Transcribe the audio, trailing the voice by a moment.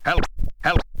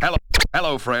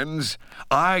Hello, friends.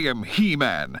 I am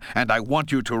He-Man, and I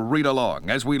want you to read along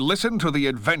as we listen to the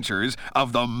adventures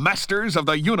of the Masters of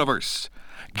the Universe.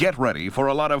 Get ready for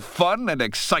a lot of fun and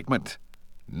excitement.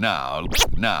 Now,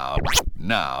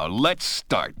 let's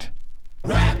start.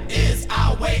 Rap is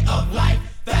our way of life.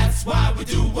 That's why we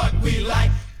do what we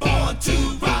like. Born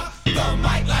to rock the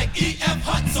mic like E.F.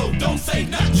 Hunt, so don't say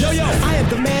nothing. Yo, I am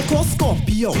the man called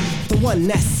Scorpio, the one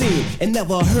that's seen and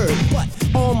never heard. But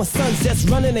all my sons just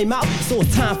running their mouth, so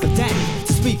it's time for daddy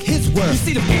to speak his word. You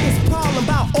see, the biggest problem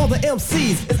about all the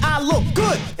MCs is I look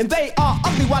good and they are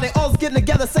ugly while they all getting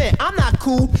together saying I'm not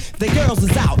cool. The girls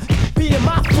is out beating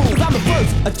my fools. I'm the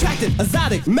first attractive,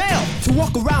 exotic male to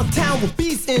walk around town with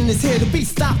beats in his hair. The beat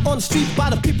stopped on the street by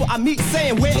the people I meet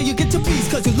saying, where you get your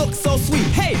beats, cause you look so sweet.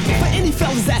 Hey, for any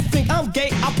fellas that think I'm gay,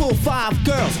 I pull 5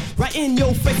 girls right in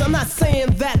your face. I'm not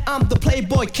saying that I'm the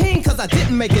Playboy King, cause I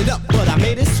didn't make it up, but I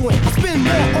made it swing. I spend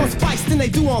more on spikes than they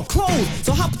do on clothes,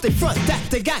 so how could they front that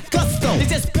they got gusto? They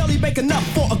just barely make enough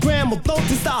for a gram of blow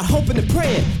to start hoping and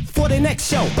praying for their next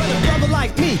show. But a brother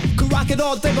like me could rock it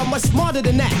all day, but much smarter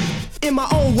than that, in my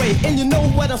own way. And you know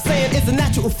what I'm saying is a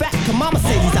natural fact, cause mama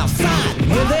said he's outside,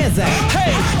 where there's that.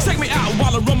 Hey, check me out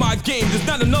while I run my game. There's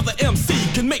not another MC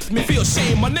can make me feel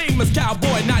shame. My name is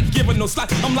Cowboy, not giving no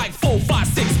slack. I'm like 4, 5,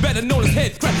 6, better known as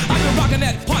Head Crack. I've been rocking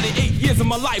that party 8 years of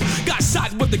my life. Got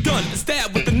shot with the gun,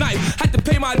 stabbed with the knife. Had to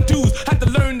pay my dues, had to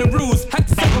learn the rules. Had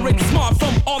to separate the smart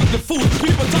from all of the fools.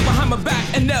 People talk behind my back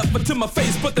and never to my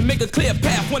face, but to make a clear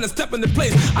path when I step into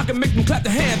place. I can make them clap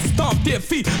their hands, stomp their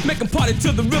feet, make them party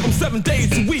to the rhythm 7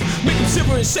 days a week. Make them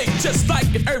shiver and shake just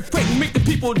like an earthquake. Make the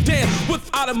people dance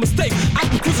without a mistake. I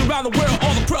can cruise around the world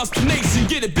all across the nation.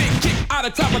 Get a big kick out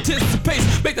of crowd participation.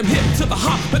 Make them hip to the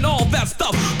hop and all that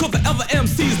stuff. Cause the other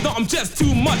MCs know I'm just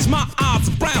too much. My eyes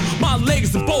are brown, my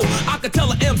legs are bold. I can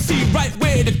tell an MC right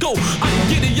where to go. I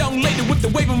can get a young lady with the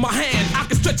wave of my hand. I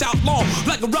can stretch out long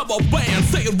like a rubber band.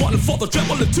 Say it 1 for the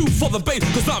treble and 2 for the bass.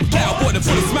 Cause I'm Cowboy to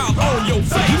put a smile on your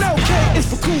face. You know K is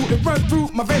for cool, it run through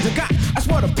my veins. I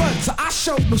swear to blunt, so I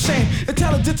show no shame.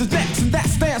 Intelligence is next, and that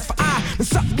stands for I. It's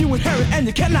something you inherit and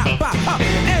you cannot buy up.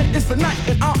 And it's for night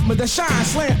and armor that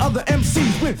shines, slaying other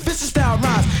MCs with vicious style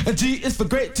rhymes. And G is for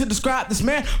great to describe this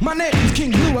man. My name is King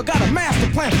Blue, I got a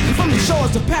master plan. And from the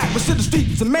shores of Paris to the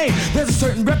streets of Maine, there's a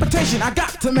certain reputation I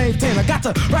got to maintain. I got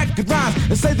to write good rhymes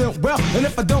and say them well, and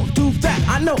if I don't do that,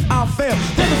 I know I'll fail.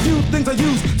 There's a few things I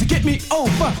use to get me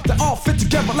over. They all fit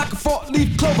together like a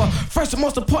 4-leaf clover. First and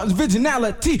most important is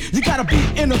originality. You gotta be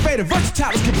innovative,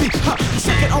 versatile as can be.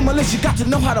 Second on my list, you got to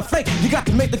know how to fake. You got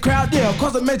to make the crowd yell,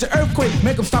 cause a major earthquake.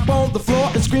 Make them stop on the floor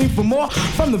and scream for more.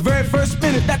 From the very first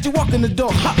minute that you walk in the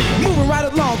door. Moving right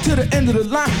along to the end of the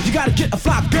line. You gotta get a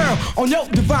fly girl on your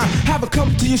divine. Have her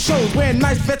come to your shows, wearing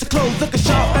nice fancy clothes, looking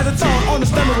sharp as a tone on the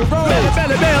stem of the road.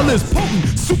 Bell is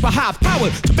potent, super high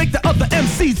powered to make the other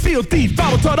MCs feel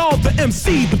deflowered. Taught all the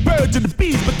MCs, the birds and the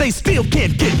bees, but they still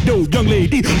can't get no young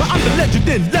lady. But I'm the legend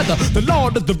in leather, the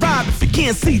lord of the rhyme. If you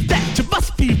can't see that, you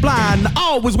must be blind. I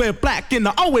always wear black and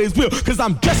I always will, cause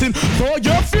I'm dressing for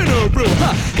your funeral.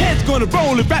 Heads gonna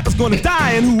roll and rappers gonna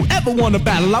die, and whoever wanna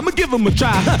battle, I'ma give them a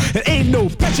try. It ain't no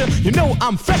pressure, you know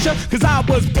I'm fresher, cause I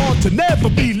was born to never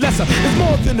be lesser. It's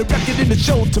more than a record in the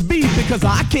show to be, because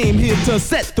I came here to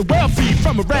set the world free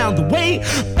from around the way.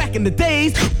 Back in the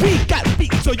days, we got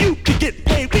beats so you could get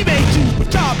paid. We made you a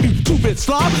job, you 2-bit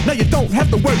slob. Now you don't have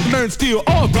to work, learn, steal,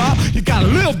 or rob. You got a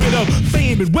little bit of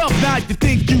fame and wealth, now you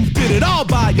think you did it all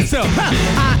by yourself.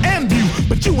 I am you,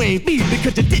 but you ain't me,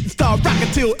 because you didn't start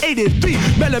rockin' till 83.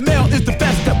 Mellow Mel is the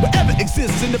best that will ever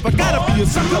exist, and if I gotta be a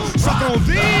sucker on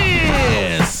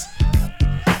this.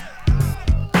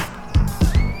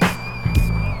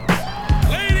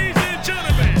 Ladies and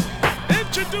gentlemen,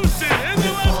 introducing in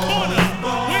the left corner,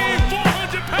 weighing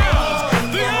 400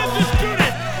 pounds, the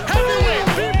undisputed heavyweight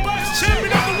beatbox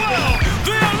champion of the world,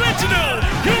 the original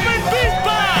human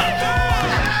beatbox.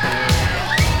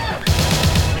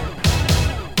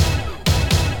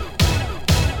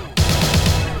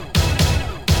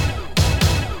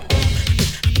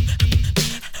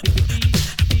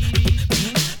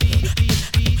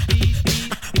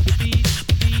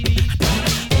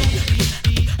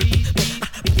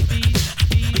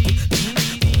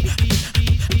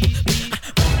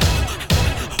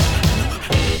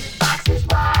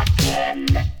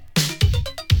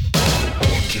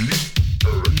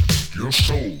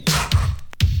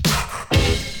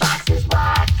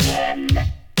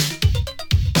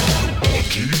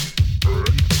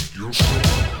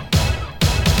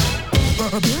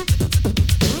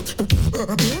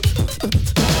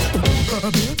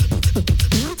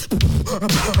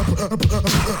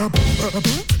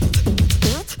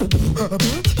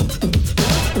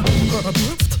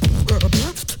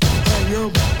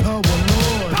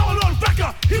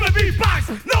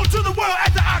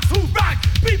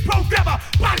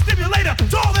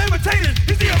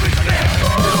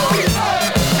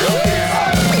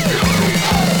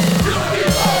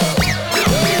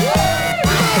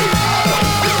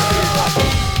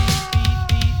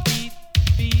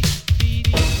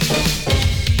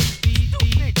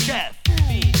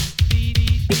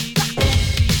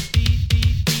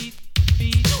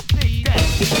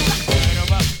 He's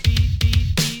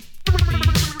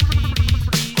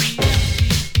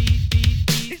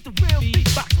the real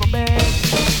beatbox, my man.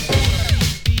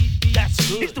 That's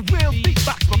good. He's the real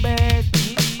beatbox, my man.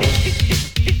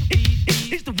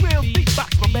 He's the real beatbox,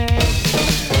 my man.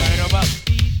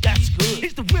 That's good.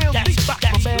 He's the real beatbox,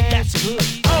 my man. That's good.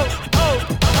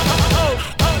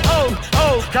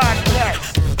 Oh, God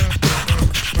bless.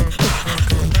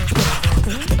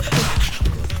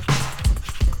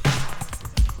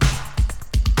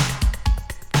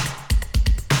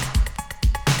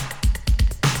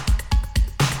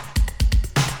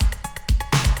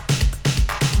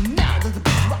 Now there's a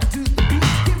big rock to the beat.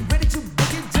 Get ready to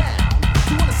break it down.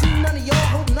 Don't wanna see none of y'all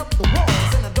holding up the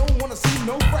walls, and I don't wanna see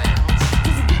no frowns.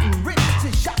 'Cause we're getting ready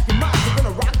to shock your mind. We're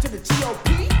gonna rock to the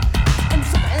T.O.P. And you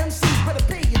sucker MCs better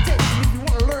pay attention if you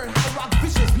wanna learn how to rock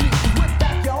viciously. 'Cause we're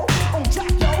back, yo, on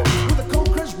track, yo, with a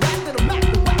cold crush rap that'll knock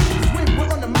the wax. 'Cause when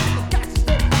we're on the mic, the got to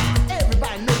stay back.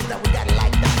 Everybody knows that we got it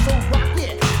like that. So rock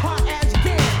it hard as you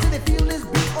can till they feel this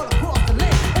beat all across the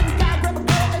land. Every guy grab a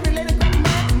girl, every lady grab a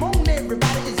man. Come on,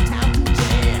 everybody, it's time to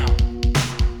jam.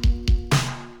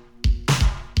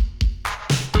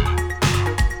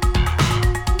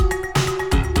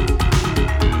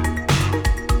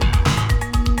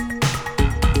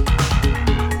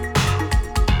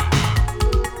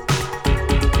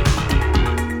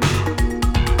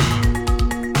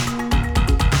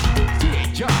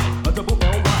 C-H-I, a double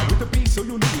L-Y with the B so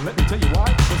unique. Let me tell you why.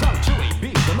 'Cause I'm Chili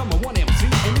B, the number one MC.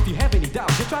 And if you have any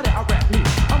doubts, just try to out-rap me.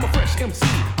 I'm a fresh MC,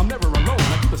 I'm never alone.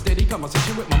 I keep a steady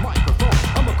conversation with my microphone.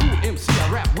 I'm a cool MC, I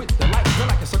rap with the light. Feel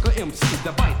like a sucker MC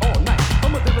that bite all night.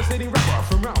 I'm a devastating rapper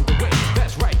from round the way.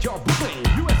 That's right, y'all, Brooklyn,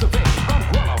 US of A. I'm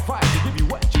qualified to give you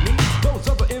what you need. Those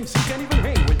other MCs can't even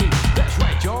hang with me. That's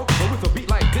right, y'all, but with a beat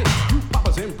like this, you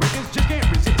poppers and breakers just can't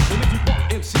resist. And if you bump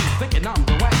MCs thinking I'm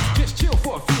the wax, just chill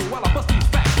for a few while I bust these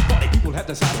facts. Party people have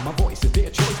decided my voice is their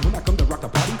choice. When I come to rock the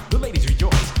party, the ladies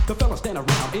rejoice. The fellas stand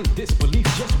around in disbelief,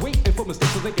 just waiting for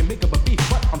mistakes so they can make up a beat.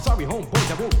 But I'm sorry, homeboys,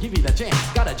 I won't give you the chance.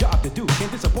 Got a job to do,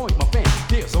 can't disappoint my fans.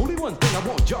 There's only one thing I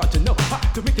want y'all to know.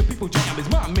 To make the people jam is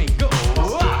my main goal.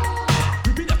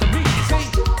 Repeat after me, say,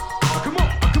 come on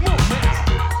now.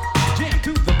 Jam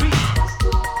to the beat,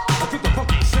 to the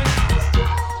funky sound.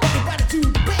 Everybody to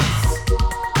the bass.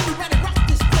 Everybody rock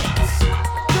this place.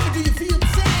 Tell me, do you feel the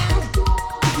sound?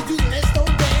 If you do, then let's go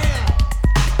down.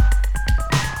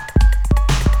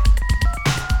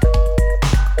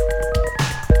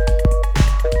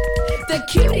 The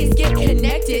cuties get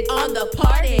connected on the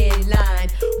party line.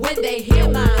 When they hear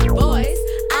my voice,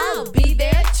 I'll be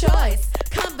their choice.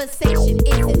 Conversation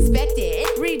is inspected,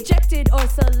 rejected or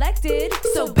selected.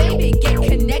 So baby, get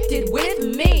connected with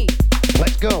me.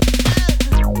 Let's go.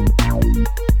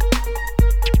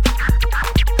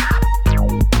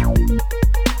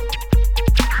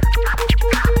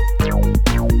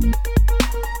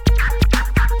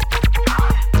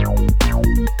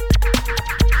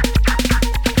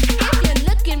 If you're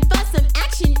looking for some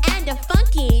action and a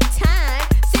funky time,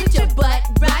 sit your butt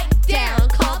right down,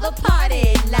 call the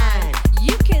party line.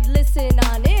 You could listen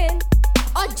on in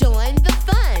or join the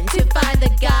fun to find the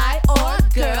guy or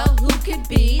girl who could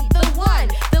be the one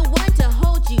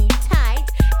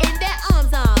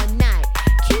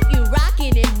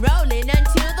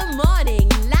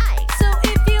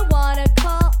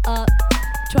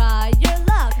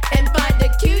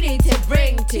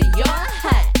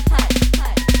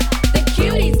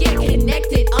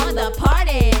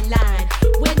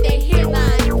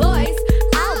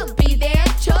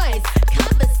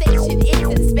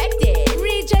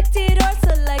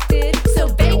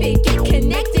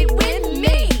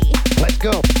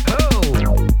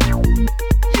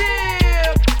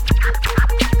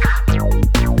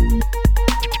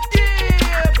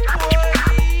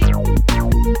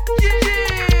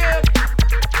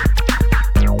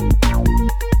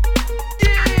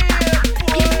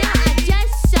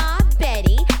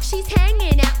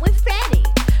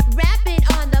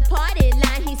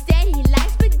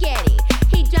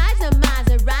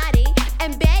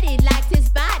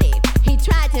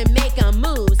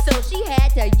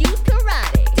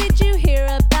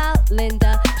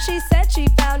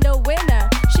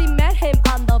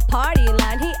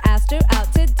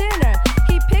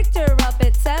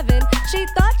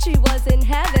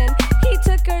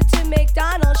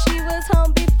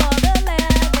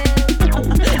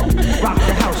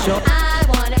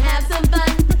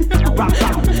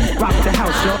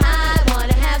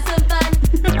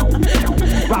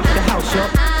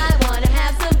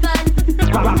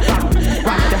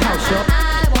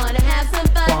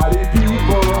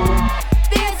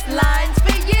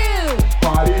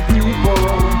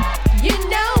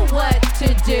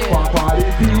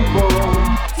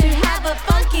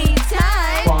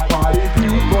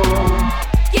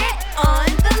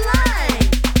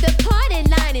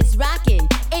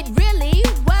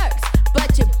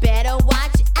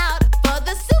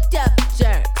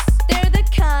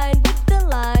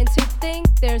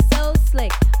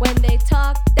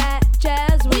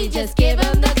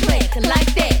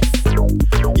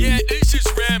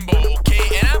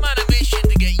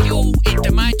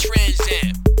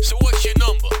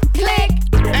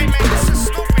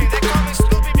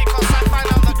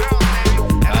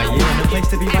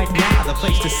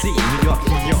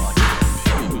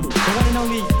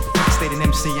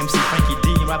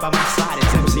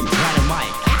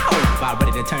crowd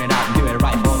ready to turn it out and do it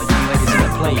right for all the young ladies in the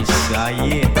place. Yeah.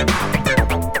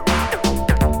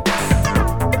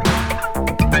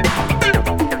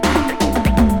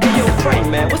 Hey, yo, Frank,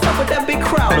 man, what's up with that big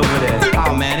crowd over there?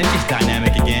 Oh, man, it's just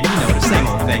dynamic again. You know, the same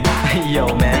old thing.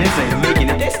 Yo, man, this ain't making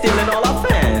it. They're stealing all our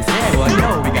fans. Yeah, well, you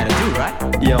know what we gotta do, right?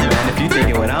 Yo, man, if you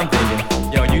thinking what I'm thinking,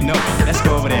 yo, you know it. Let's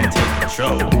go over there and take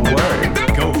control. Word.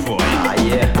 Go for it. Ah,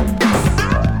 yeah.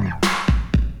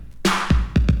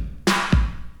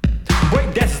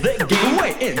 Break that's the game.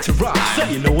 Way into rock. So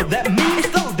you know what that means?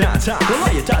 It's slow down time. Well,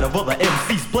 are you tired of other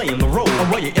MCs playing the role? Or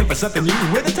were you in for something new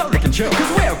with a total control?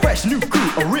 Cause we're a fresh new crew,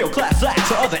 a real class act.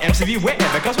 So other MCV we're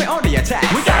in because we're on the attack.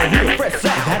 We got a new fresh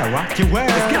act that'll rock your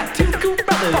world. It's got two cool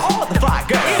brothers for all the fly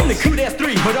girls. In the crew there's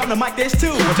three, but on the mic there's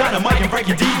two. Dynamite and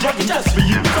Frankie D jumping just for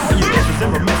you. So all you dancers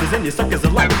and romancers and your suckers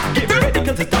alike, get ready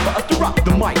cause it's time for us to rock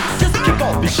the mic. Just kick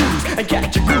off your shoes and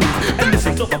catch your groove. And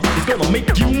listen to the beat is gonna make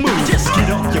you move. Just get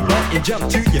off your butt and jump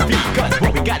to your feet. Cause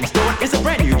what we got in store is a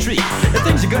brand new treat. The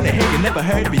things you're gonna hear you never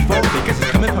heard before, because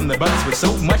it's coming from the butts with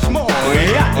so much more.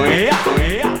 Yeah, yeah, yeah,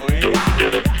 yeah.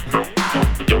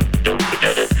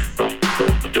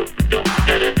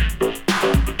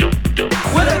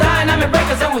 We're the dynamic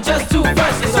breakers and we're just too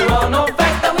fresh. It's a well-known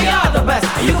fact that we are the best.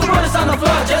 You can put us on the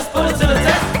floor, just put it to the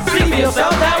test. See for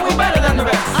yourself that we're better than the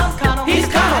rest. I'm Connor, he's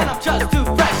Connor, and I'm just too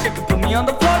fresh. You can put me on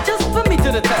the floor, just put me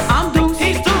to the test. I'm Deuce,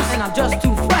 he's Deuce, and I'm just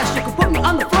too fresh. You can put me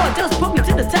on the floor, just put me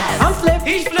to the test. I'm Flip,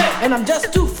 he's Flip, and I'm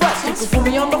just too fresh. You can put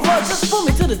me on the floor, just put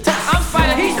me to the test. I'm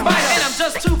Spider, he's Spider, and I'm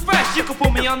just too fresh. You can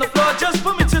put me on the floor, just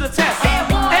put me to the test.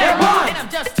 Airborne, and I'm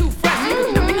just too fresh. You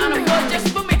can put me on the floor,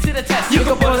 just put me to the test. You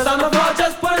can put us on the floor,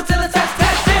 just put us to the test.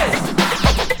 Test this.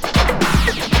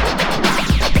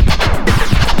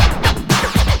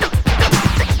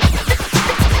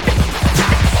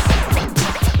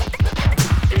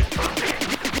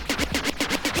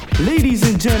 Ladies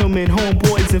and gentlemen,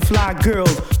 homeboys and fly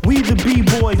girls, we the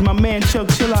B-boys, my man Chuck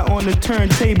Chilla on the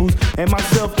turntables, and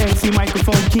myself, MC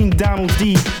Microphone King Donald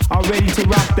D, are ready to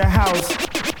rock the house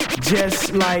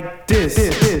just like this.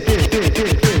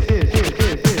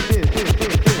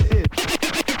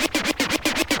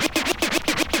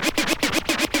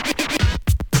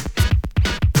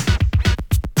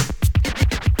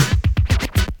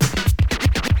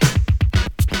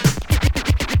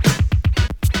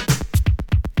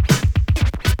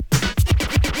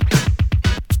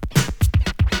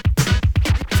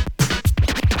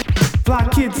 Fly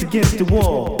kids against the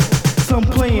wall, some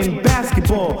playing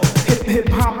basketball, hip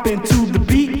hopping to the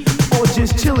beat, or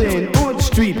just chilling on the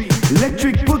street.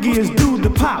 Electric boogies do the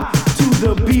pop to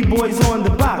the B-boys on the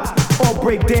box. All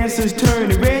break dancers turn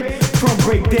red from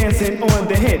break dancing on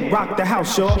the head. Rock the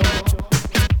house, y'all.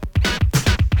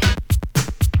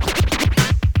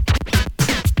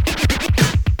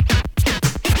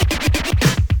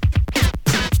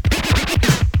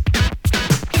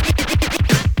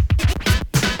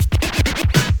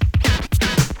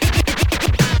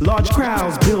 Large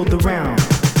crowds build around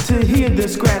to hear the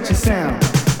scratchy sound.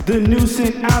 The new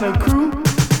sent out a crew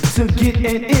to get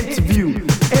an interview.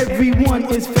 Everyone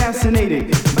is fascinated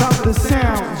about the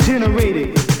sound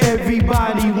generated.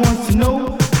 Everybody wants to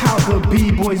know how the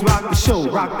B-boys rock the show.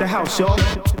 Rock the house, y'all.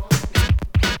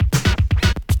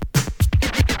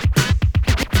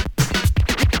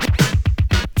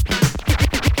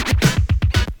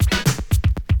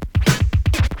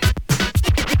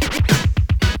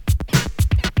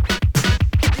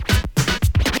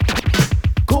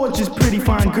 Gorgeous, pretty,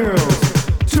 fine girls,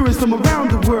 tourists from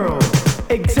around the world,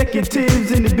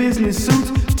 executives in the business suits,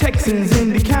 Texans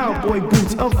in the cowboy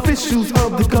boots, officials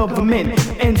of the government,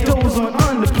 and those on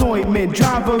unemployment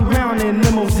drive around in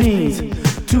limousines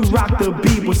to rock the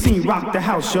B-boy scene. Rock the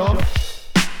house, y'all.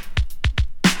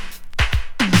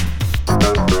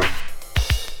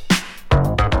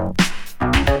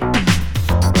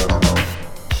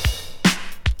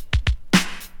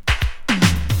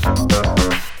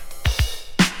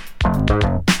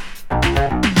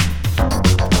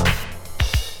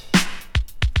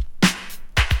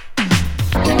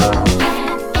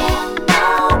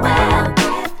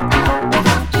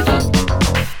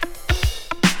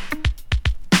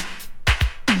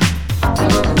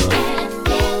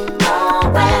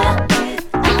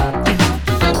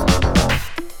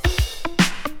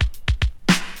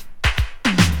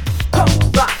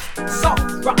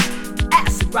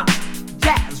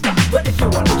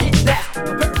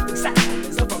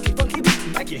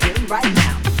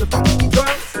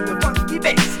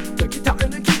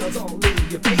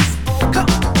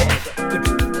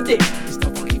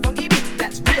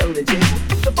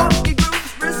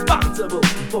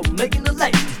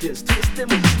 Just twist them,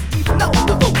 even though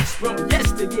the folks from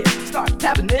yesteryear start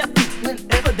tapping their feet.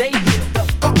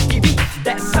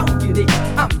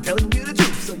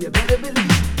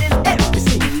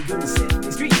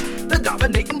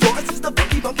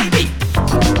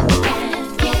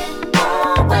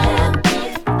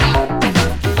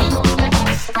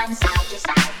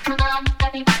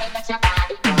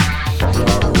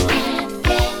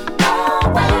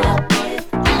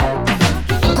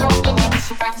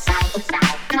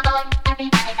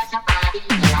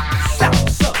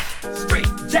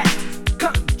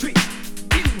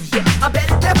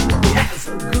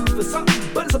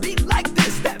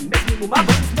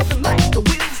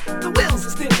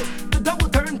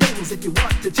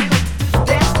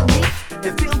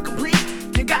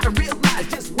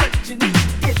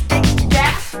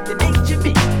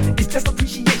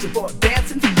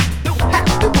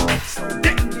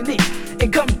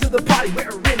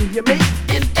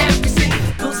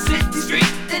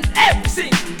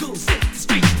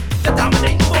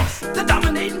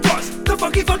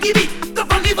 funky, funky beat, the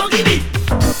funky, funky beat.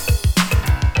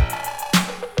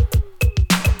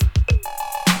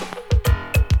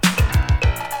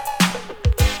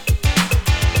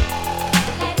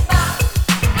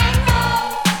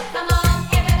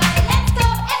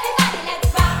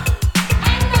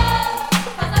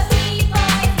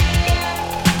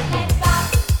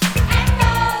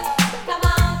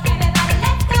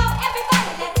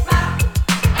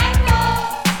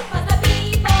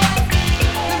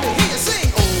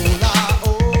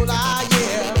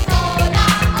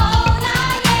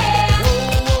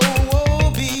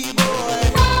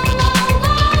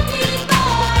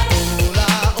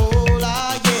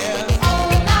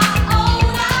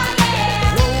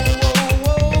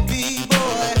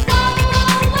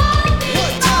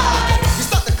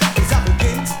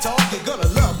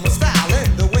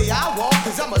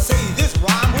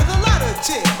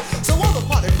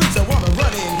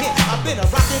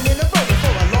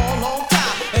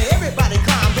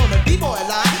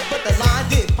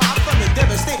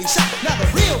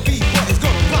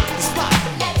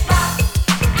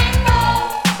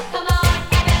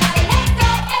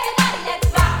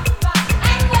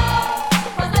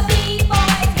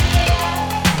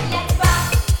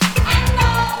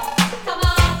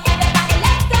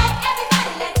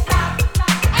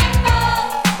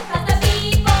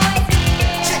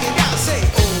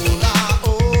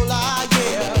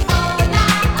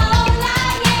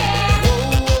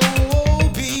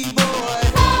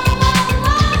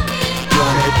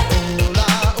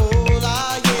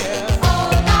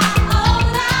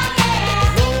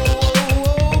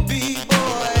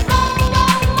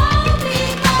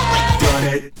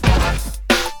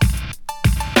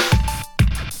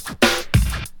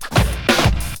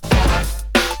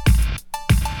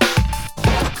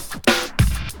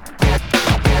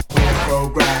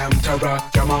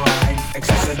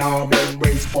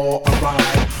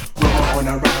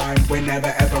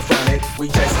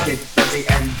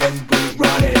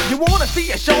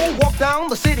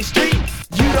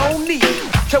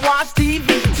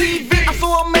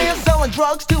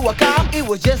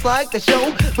 The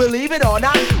show, believe it or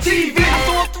not, TV. I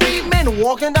saw 3 men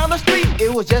walking down the street.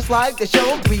 It was just like the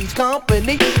show, Three's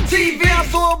Company. TV. I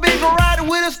saw a big rider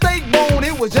with a steak bone.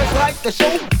 It was just like the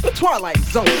show, The Twilight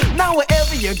Zone. Now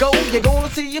wherever you go, you're gonna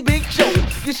see a big show.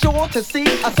 You're sure to see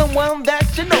someone that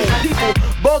you know. People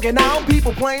bugging out,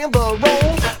 people playing the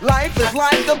role. Life is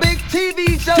like a big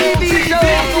TV show. TV show.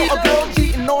 I saw a girl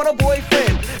cheating on a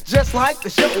boyfriend. Just like the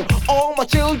show, all my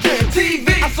children. TV.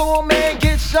 I saw a man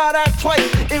get shot at twice.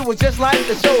 It was just like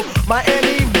the show,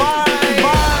 Miami Vice.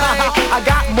 I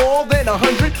got more than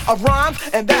 100 of rhymes,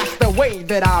 and that's the way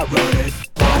that I run it.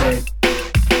 Run it.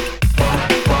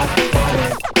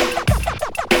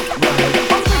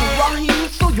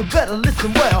 So you better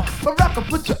listen well. My rap can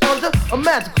put you under a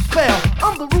magical spell.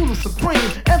 I'm the ruler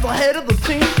supreme and the head of the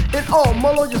team. In all,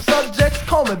 mull your subjects,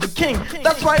 call me the king.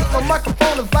 That's right, my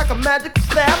microphone is like a magical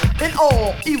staff. In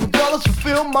all, evil dwellers will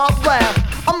feel my wrath.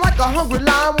 I'm like a hungry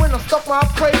lion when I stuff my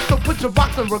prey. So put your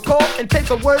box and record and take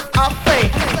the words I say.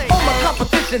 All my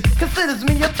competition considers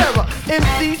me a terror.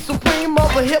 MC supreme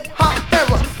of the hip-hop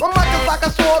era. My mic is like a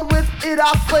sword, with it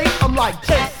I slay. I'm like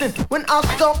Jason when I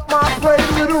stomp my prey.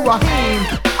 Little Raheem,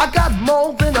 I got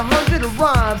more than 100 of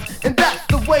rhymes, and that's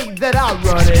the way that I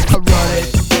run it. I run it.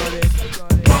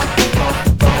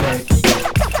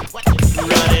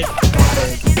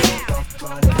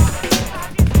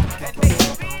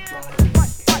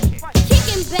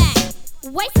 Kicking back,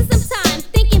 wasting some time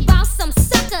thinking about some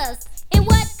suckers. And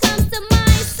what comes to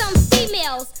mind, some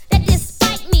females that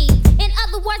despite me. In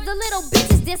other words, the little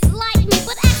bitches dislike me.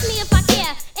 But ask me if I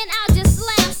care, and I'll just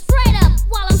laugh straight up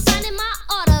while I'm signing my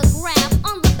autograph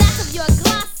on the back of your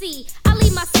glossy. I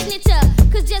leave my signature,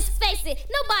 cause just face it,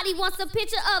 nobody wants a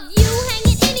picture of you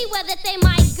hanging anywhere that they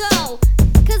might go.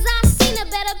 Cause I've seen a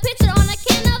better picture on a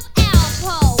can of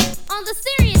Alpo. On the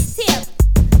serious tip,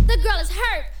 the girl is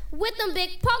hurt with them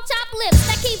big pork chop lips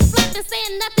that keep flapping,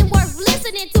 saying nothing worth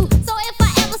listening to. So if I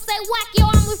ever say whack, yo,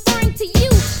 I'm referring to you,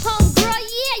 homegirl,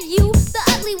 yeah, you, the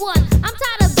ugly one. I'm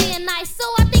tired of being nice, so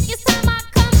I think it's time I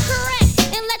come correct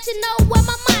and let you know where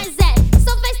my mind's at.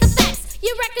 So face the facts,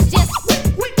 your record's just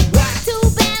too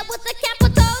bad with a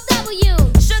capital W.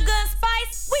 Sugar and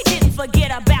spice, we didn't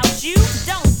forget about you.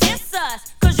 Don't diss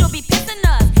us, cause you'll be pissing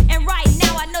us. And right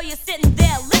now I know you're sitting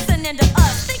there listening to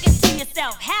us, thinking to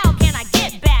yourself, how can I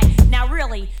get back? Now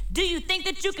really, do you think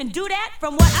that you can do that?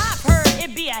 From what I've heard,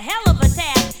 it'd be a hell of a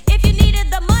task. If you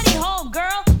needed the money, home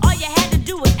girl, all you had to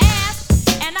do was ask.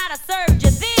 And I'd have served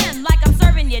you then, like I'm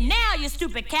serving you now, you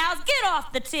stupid cows. Get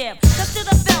off the tip, cause to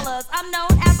the fellas, I'm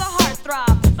known as a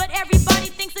heartthrob. But everybody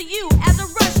thinks of you as a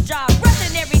rush job,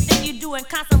 rushing everything you do and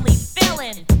constantly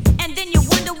failing. And then you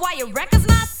wonder why your record's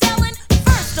not selling?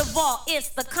 First of all, it's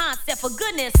the concept, for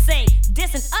goodness sake.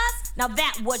 Dissing us? Now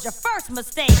that was your first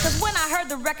mistake. Cause when I heard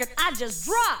the record, I just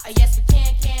dropped. Yes, we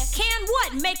can. Can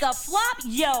what? Make a flop?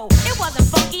 Yo, it wasn't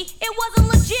funky, it wasn't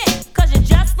legit. Cause you're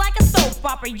just like a soap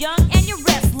opera, young and you're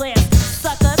restless.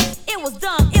 Suckers, it was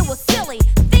dumb, it was silly.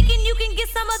 Thinking you can get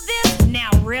some of this? Now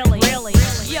really?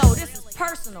 Yo, this is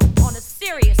personal, on a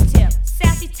serious tip.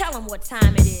 Sassy, tell them what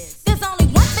time it is. There's only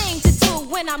one thing to do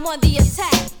when I'm on the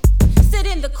attack. Sit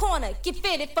in the corner, get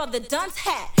fitted for the dunce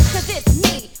hat. Cause it's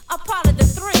me, a part of the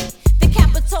three. The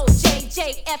capital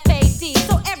JJFAD.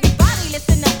 So everybody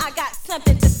listen up, I got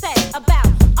something to say about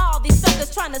all these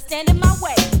suckers trying to stand in my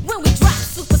way. When we dropped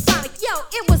Supersonic, yo,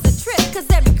 it was a trip. Cause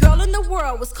every girl in the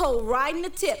world was cold riding the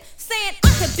tip. Saying I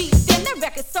could beat them, their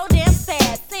record's so damn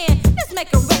sad. Saying let's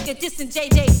make a record dissing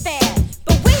JJ Fad.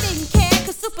 But we didn't care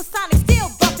cause Supersonic still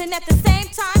bumped. And at the same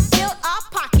time filled our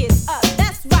pockets up.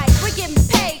 That's right, we're getting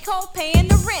paid, co-paying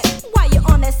the rent. While you're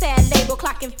on that sad label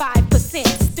clocking 5%.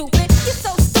 Stupid, you're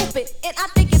so stupid, and I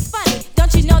think it's funny.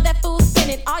 Don't you know that fool's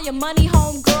spending all your money,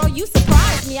 home girl? You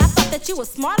surprised me, I thought that you were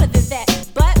smarter than that.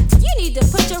 But you need to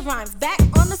put your rhymes back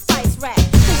on the spice rack.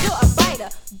 Cause you're a biter,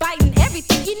 biting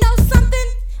everything. You know something?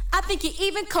 I think you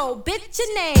even cold bit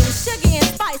your name, Sugar and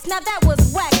Spice. Now that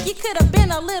was whack. You could have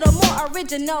been a little more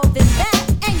original than that.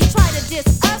 And you tried to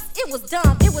diss us. It was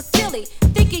dumb. It was silly.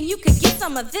 Thinking you could get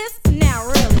some of this. Now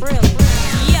really.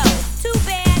 Yo, too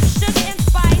bad. Sugar and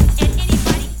Spice and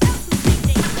anybody else who thinks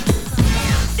they can do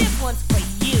something. This one's for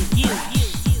you.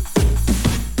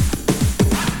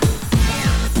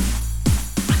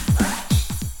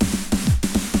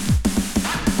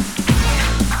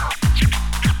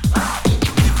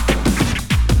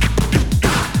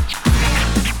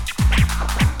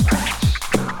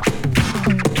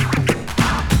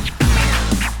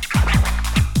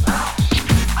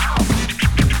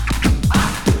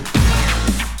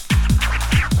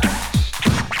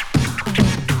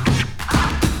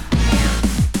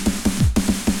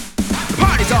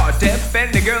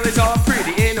 And the girl is all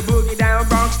pretty in the boogie down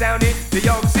Bronx down in New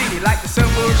York City. Like the sun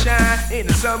will shine in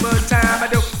the summertime. I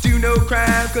don't do no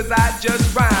crime cause I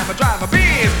just rhyme. I drive a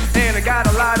Benz and I got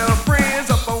a lot of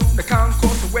friends up on the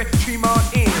concourse where Tremont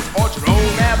ends. Orchard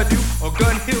Road Avenue or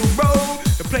Gun Hill Road,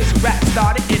 the place where rap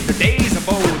started in the days of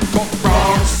old. Called the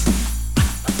Bronx.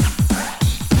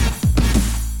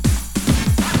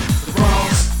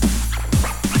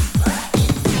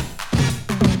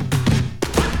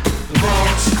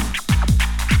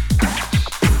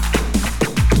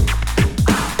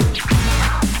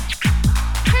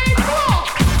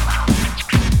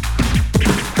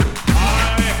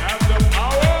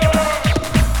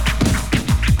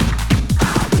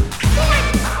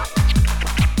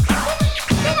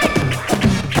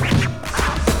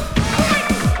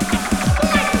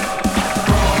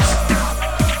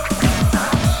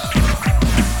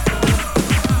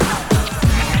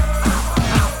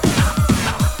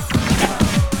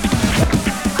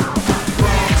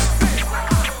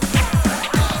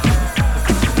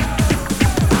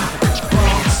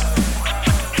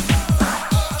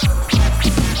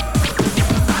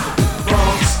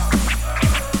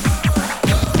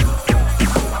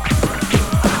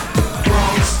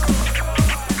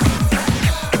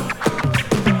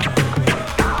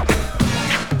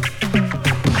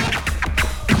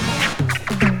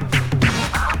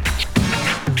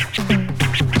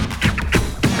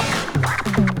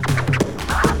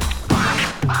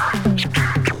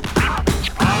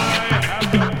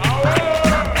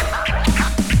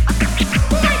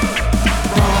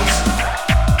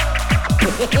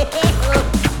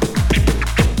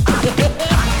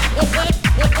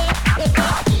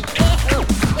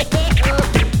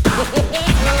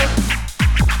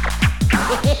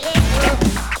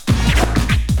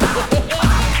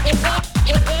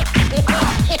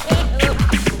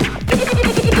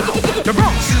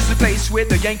 Where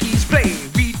the Yankees play.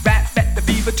 We'd rap at the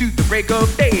Beaver to the break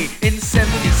of day. In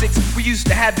 '76 we used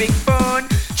to have big fun,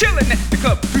 chillin' at the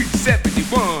Club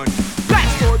 371.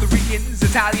 Blacks, Puerto Ricans,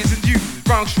 Italians and Jews,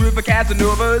 Bronx River,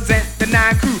 Casanovas and the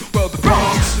Nine Crew. Well, the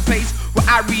Bronx is the place where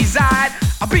I reside.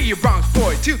 I'll be a Bronx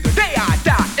boy till the day I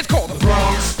die. It's called the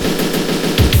Bronx.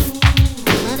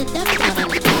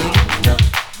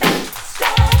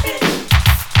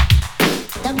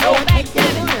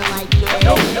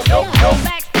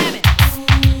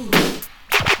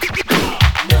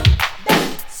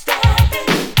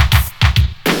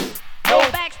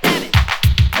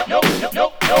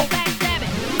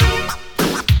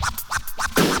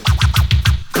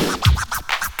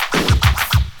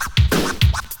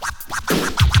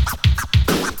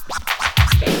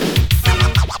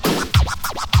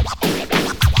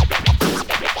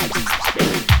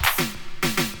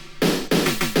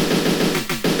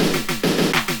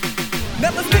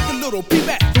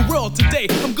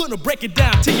 break it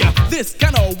down to ya this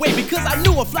kind of way, because I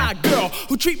knew a fly girl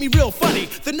who treat me real funny.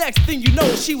 The next thing you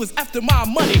know, she was after my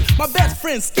money. My best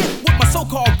friend Skip with my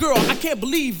so-called girl. I can't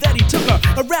believe that he took her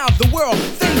around the world.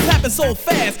 Things happen so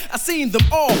fast, I seen them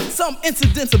all. Some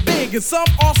incidents are big and some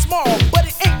are small, but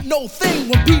it ain't no thing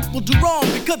when people do wrong,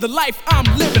 because the life I'm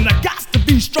living, I got to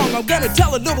be strong. I'm gonna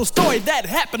tell a little story that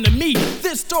happened to me.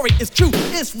 This story is true,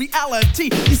 it's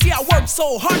reality. You see, I worked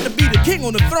so hard to be the king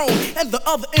on the throne, and the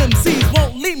other MCs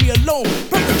won't leave me alone,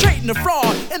 perpetrating the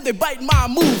fraud, and they bite my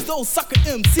moves. Those sucker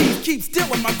MCs keep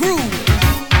stealing my groove.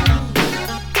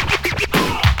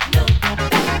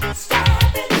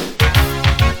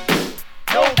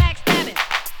 No backstabbing.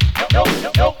 No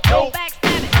backstabbing. No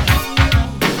backstabbing.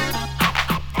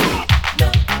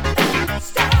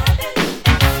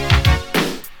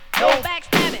 No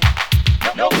backstabbing.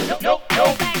 No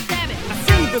backstabbing. I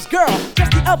seen this girl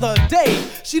just the other day.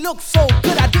 She looked so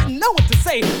good, I didn't know what to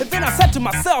say. And then I said to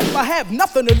myself, I have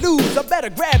nothing to lose. I better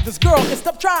grab this girl and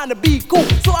stop trying to be cool.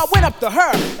 So I went up to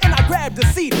her and I grabbed the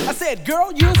seat. I said,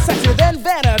 girl, you're sexier than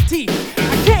vanity.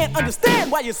 I can't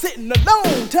understand why you're sitting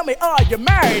alone. Tell me, are you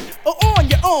married or on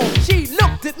your own? She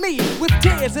looked at me with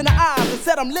tears in her eyes and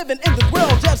said, I'm living in this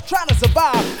world just trying to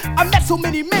survive. I met so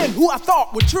many men who I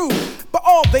thought were true, but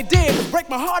all they did was break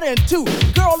my heart in two.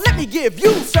 Girl, let me give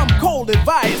you some cold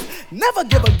advice. Never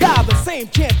give a guy the same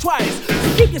chance twice.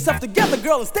 So keep yourself together,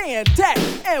 girl, and stay intact,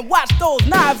 and watch those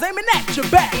knives aiming at your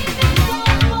back.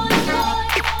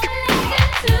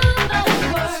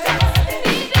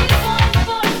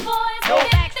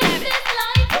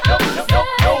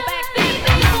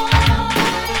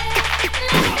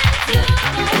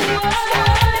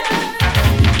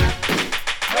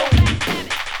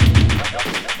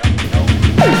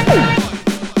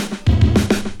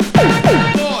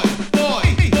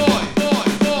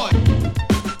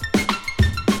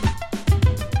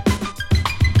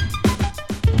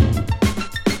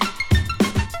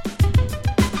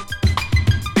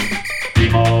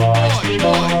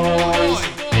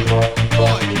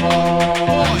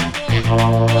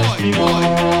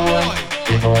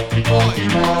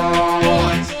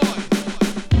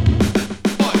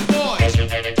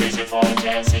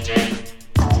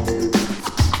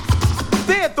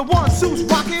 They're the ones who's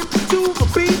rocking to the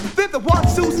beat. They're the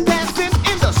ones who's dancing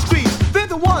in the streets. They're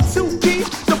the ones who keep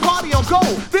the party on go.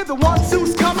 They're the ones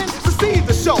who's coming to see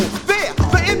the show. They're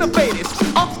the innovators,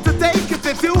 up to date, 'cause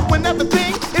they're doing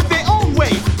everything in their own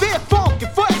way. They're funky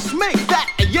fresh, make that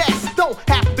a yes. Don't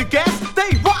have to guess,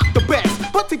 they rock the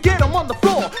best. But to get them on the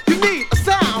floor, you need a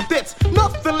sound that's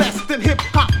nothing less than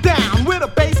hip-hop down. With a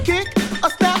bass kick, a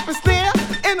snap and snare,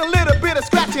 and a little bit of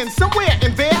scratching somewhere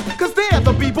in there. 'Cause they're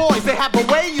the B-boys, they have a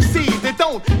way, you see. They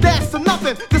don't dance to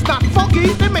nothing that's not funky.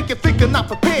 They make you think they're not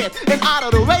prepared and out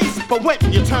of the race. But when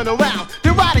you turn around,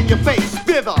 they're right in your face.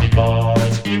 They're the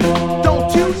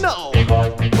don't you know?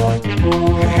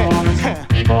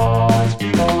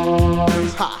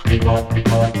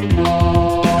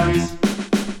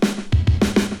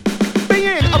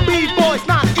 Being a B-boy's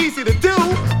not easy to do.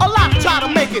 A lot try to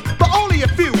make it, but only a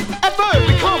few ever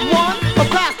become one or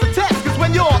pass the test. 'Cause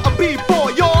when you're a B-boy,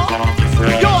 you're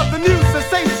the new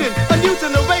sensation, a new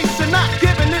generation, not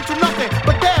giving into nothing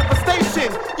but devastation.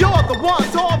 You're the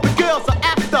ones all the girls are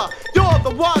after. You're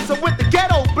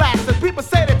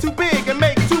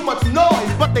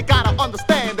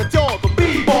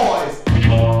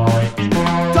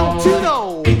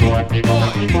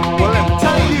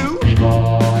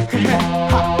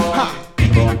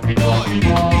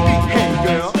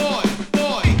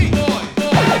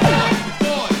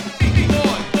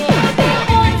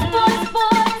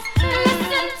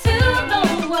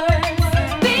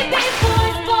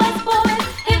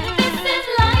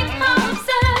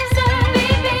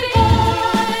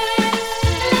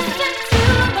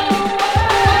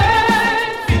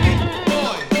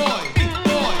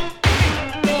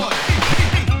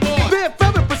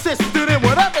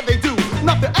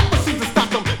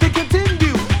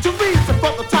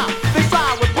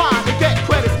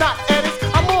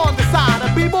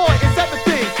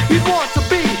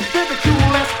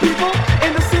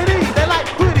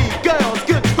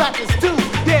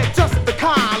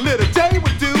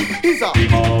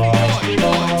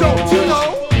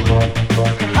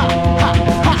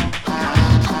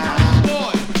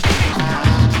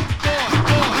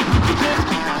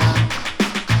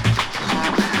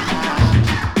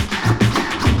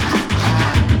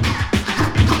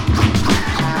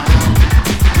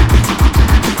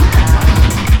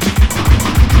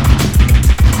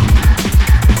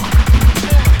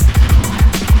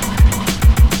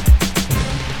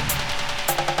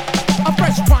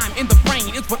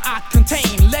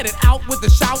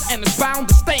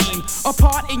a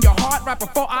part in your heart right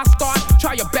before I start.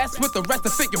 Try your best with the rest to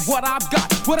figure what I've got.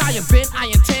 What I invent, I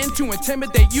intend to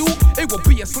intimidate you. It will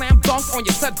be a slam dunk on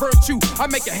your set virtue. I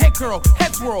make your head curl,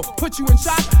 head swirl, put you in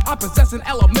shock. I possess an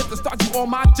element to start you on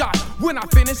my job. When I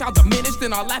finish, I'll diminish,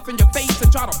 then I'll laugh in your face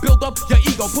and try to build up your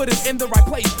ego, put it in the right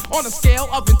place. On a scale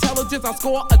of intelligence, I'll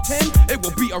score a 10. It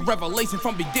will be a revelation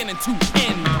from beginning to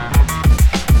end.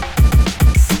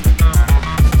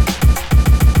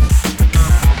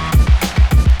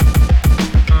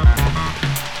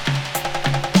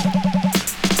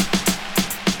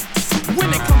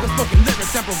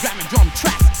 And programming drum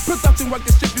tracks, production work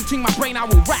distributing my brain I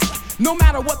will rack. No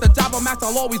matter what the job I'm at,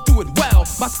 I'll always do it well.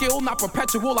 My skill not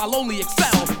perpetual, I'll only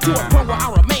excel to a point where I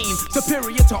remain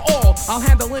superior to all. I'll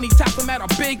handle any task, no matter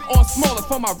big or small. As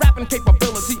for my rapping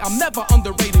capability, I'm never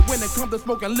underrated. When it comes to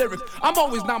spoken lyrics, I'm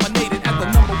always nominated as the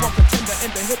 #1 contender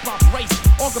in the hip-hop race.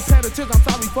 All competitors, I'm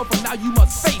sorry for now you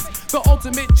must face the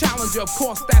ultimate challenger. Of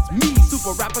course, that's me,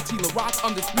 super rapper T. La Rock,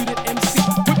 undisputed MC.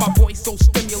 With my voice so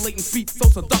stimulating, feet so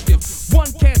seductive,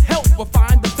 one can't help but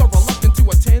find them so reluctant to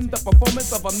attend the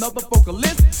performance of another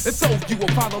vocalist. And so you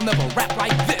will find I'll never rap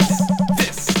like this.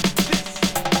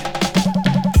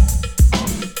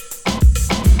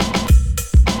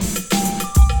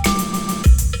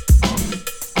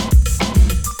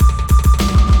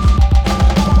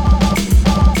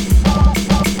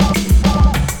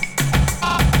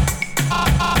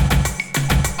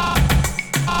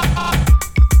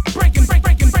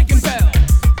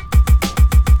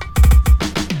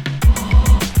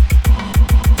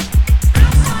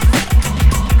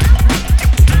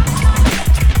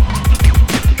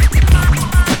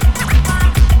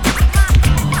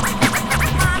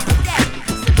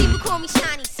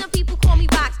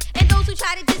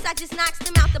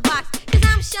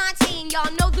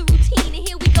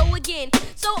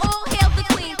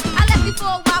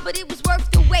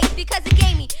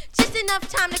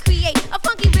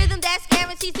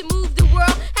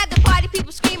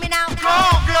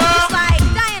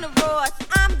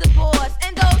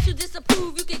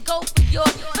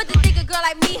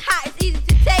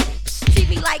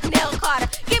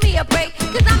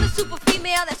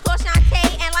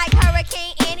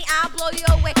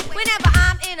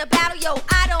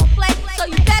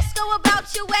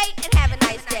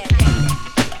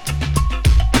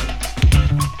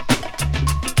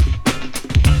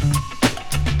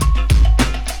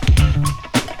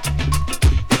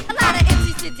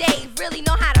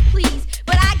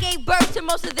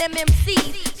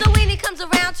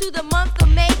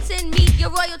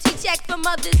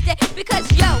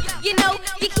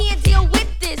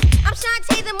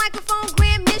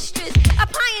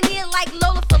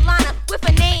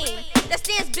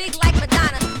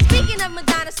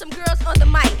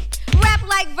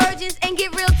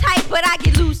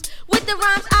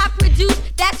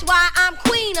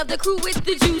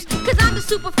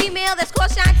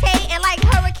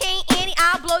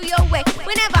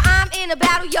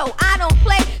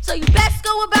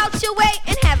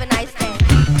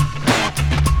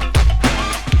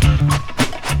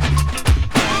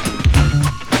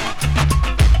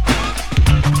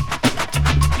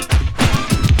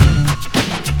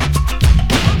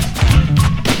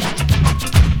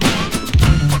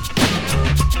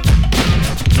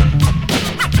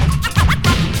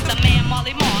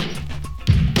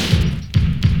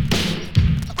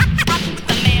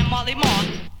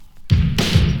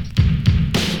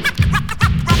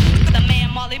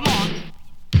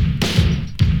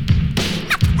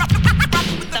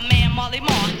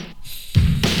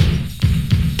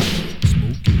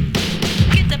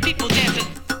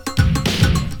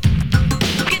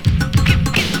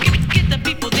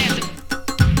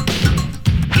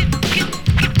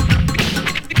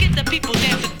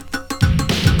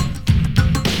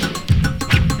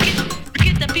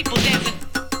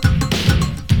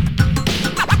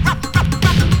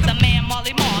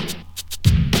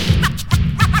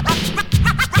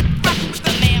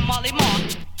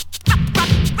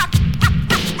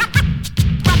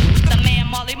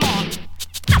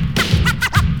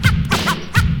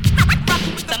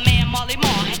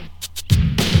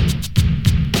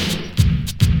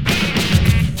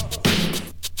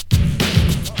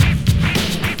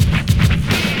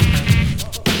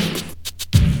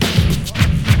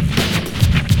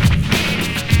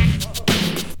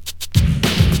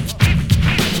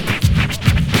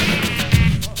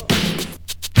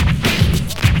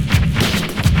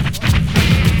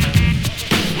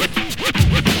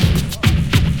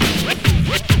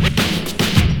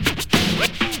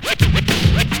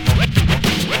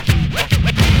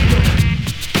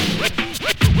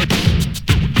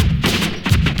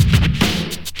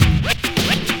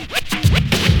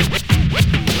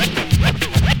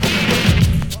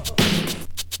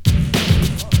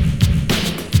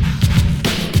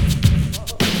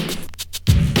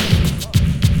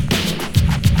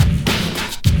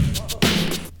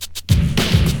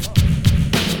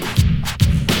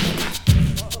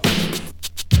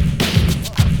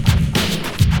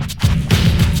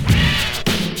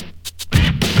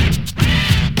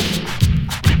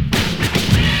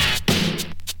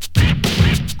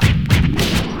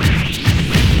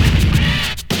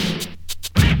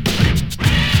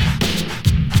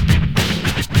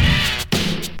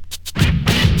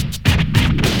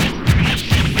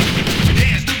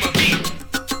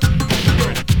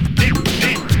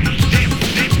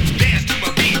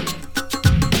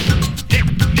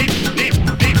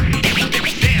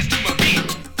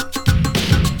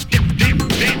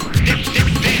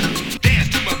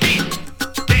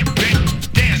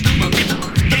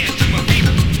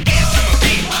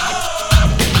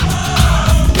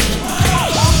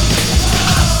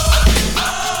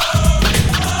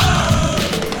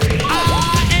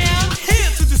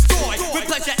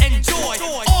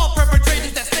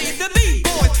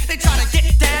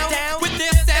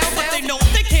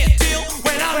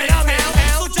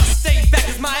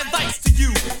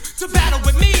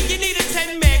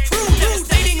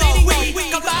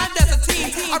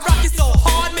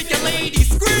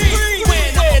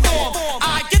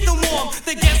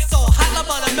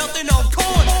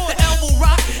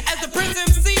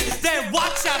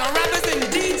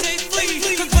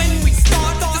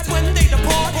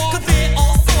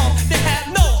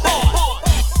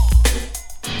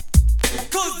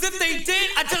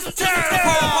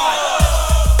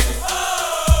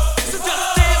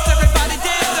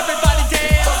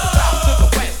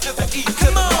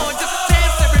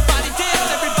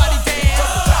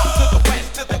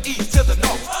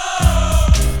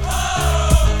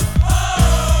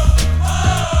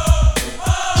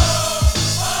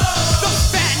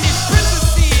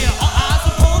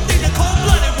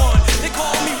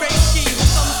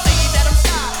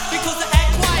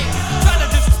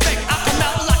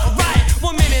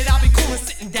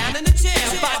 sitting down in the chair.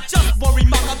 If I just one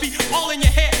remark, I'll be all in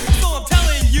your hair. So I'm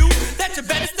telling you that you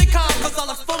better stay calm, cause I'll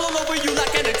explode all over you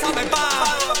like an atomic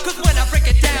bomb. Cause when I break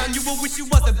it down, you will wish you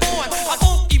wasn't born. I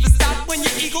won't even stop when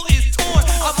your ego is torn.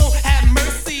 I won't have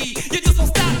mercy, you just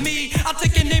won't stop me. I'll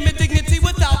take your name and dignity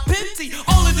without pity.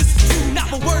 All of this is true,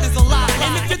 not a word is a lie.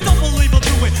 And if you don't believe I'll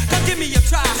do it, now give me a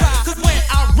try. Cause when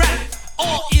I rap,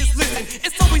 all is listen.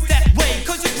 It's always that way,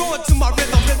 cause you're growing to my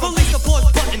rhythm. Release the pause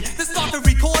button, then start to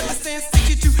record the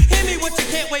sensation. You hear me what you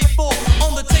can't wait for.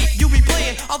 On the tape you be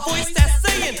playing, a voice that's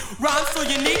saying rhymes so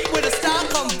unique with a style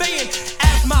conveying.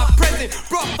 As my present,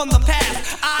 brought from the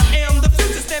past, I am the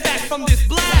future, stand back from this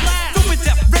blast. Stupid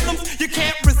deaf rhythms, you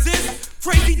can't resist.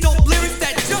 Crazy dope lyrics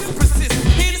that just persist.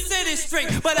 Here to set it straight,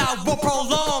 but I won't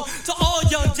prolong. To all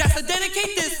young jacks, I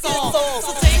dedicate this song.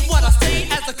 So take what I say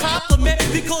as a compliment,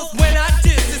 because when I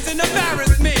diss, it's an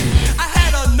embarrassment. I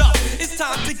had enough, it's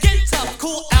time to get tough.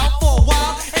 Cool out for a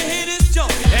while, and hit this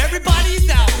jump. Everybody's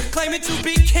out, claiming to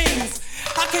be kings.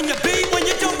 How can you be when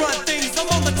you don't run things? I'm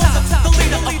on the top, the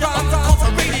leader of rhymes,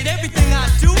 cultivated. Everything I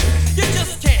do, you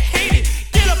just can't hate it.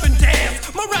 Get up and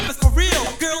dance, my rap is for real.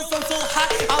 Girls, I'm so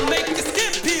hot, I'll make your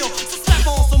skin peel. So slap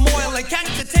on some oil and catch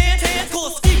your tan.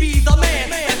 Cause Stevie the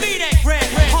man, and be that grand.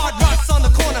 Hard rocks on the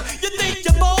corner, you think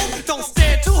you're bold? Don't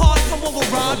stare too hard, someone will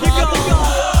rob you.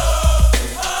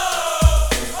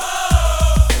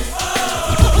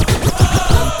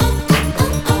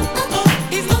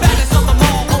 He's the baddest of them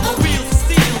all on the wheels of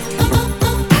steel.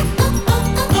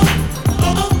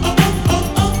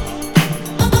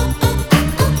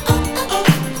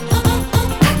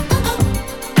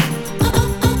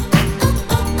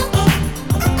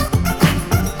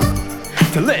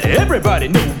 To let everybody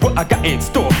know what I got in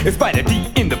store. It's Spider D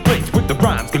in the place with the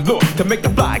rhymes galore. To make the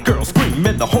fly girl scream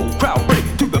and the whole crowd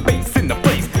break to the bass in the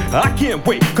place. I can't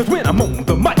wait, cause when I'm on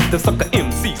the mic, the sucker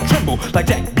MCs tremble. Like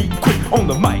Jack be quick on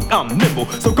the mic, I'm nimble.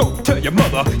 So go tell your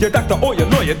mother, your doctor or your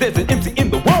lawyer, there's an MC in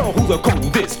the world who's a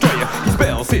cold destroyer. He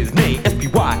spells his name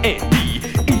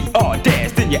S-P-Y-N-D-E-R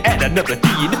dash, then you add another D.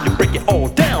 And if you break it all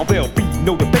down, there'll be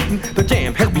no debating. The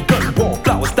jam has begun,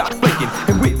 wallflowers stop flaking.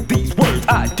 And with these words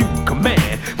I do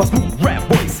command. My smooth rap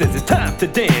voice says it's time to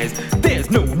dance. There's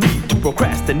no need to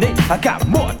procrastinate. I got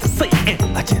more to say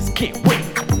and I just can't wait.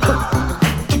 To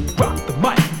rock the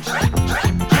mic.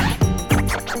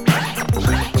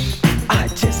 I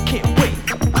just can't wait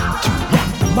to rock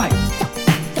the mic.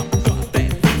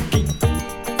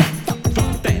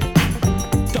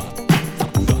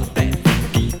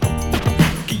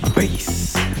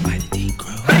 Bass. Mighty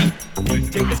Negro.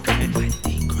 DJ is coming.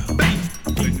 Mighty Negro.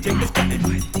 DJ is coming.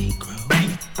 Mighty Negro.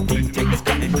 DJ is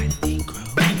coming. Mighty Negro.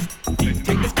 DJ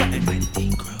is coming. Mighty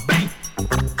Negro.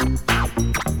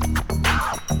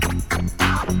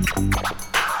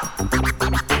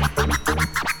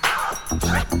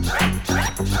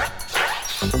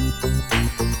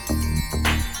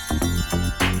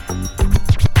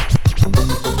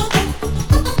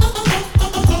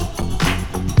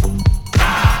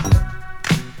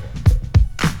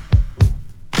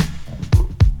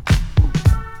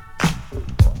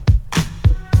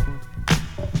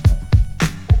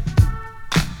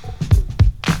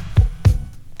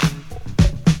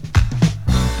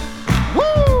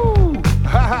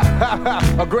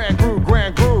 A grand groove,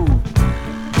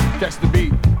 catch the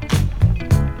beat.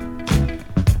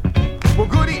 Well,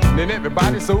 good evening,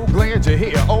 everybody, so glad you're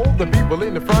here. All the people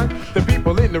in the front, the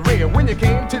people in the rear. When you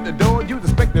came to the door, you was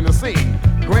expecting to see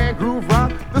Grand Groove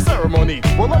Rock, the ceremony.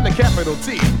 Well, I'm the capital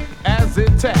T, as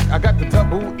intact. I got the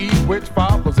double E, which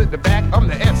follows at the back. I'm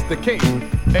the S, the K,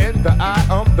 and the I.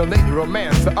 I'm the lady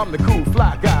romancer, I'm the cool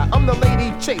fly guy. I'm the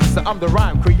lady chaser, I'm the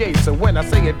rhyme creator. When I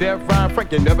say a deaf rhyme,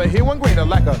 Frank, you never hear one greater.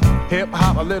 Like a hip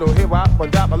hop, a little hip hop, a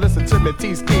dop. I listen to me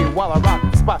T-ski while I rock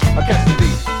the spot. I catch the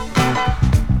beat.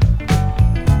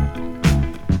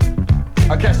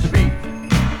 I catch the beat.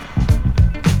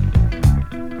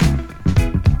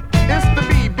 It's the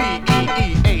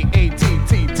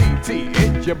B-B-E-E-A-A-T-T-T-T.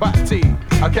 It's your body.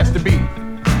 I catch the beat.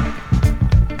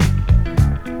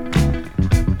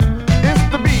 It's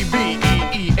the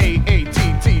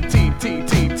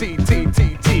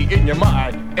B-B-E-E-A-A-T-T-T-T-T-T-T in your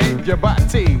mind and your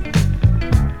body.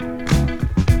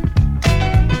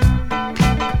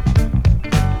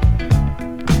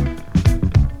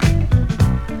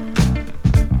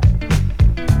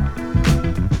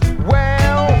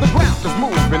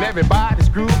 Everybody's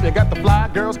groove, you got the fly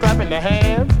girls clapping their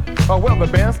hands. Oh, well, the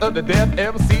best of the deaf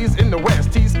MCs in the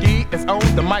West. T-Ski is on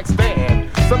the mic stand.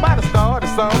 Somebody started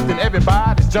something,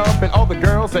 everybody's jumping. All the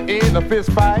girls are in a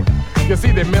fist fight. You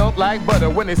see they melt like butter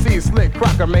when they see Slick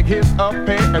Crocker make his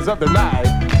appearance of the night.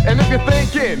 And if you're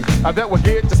thinking that will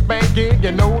get you spanking,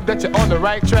 you know that you're on the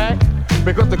right track.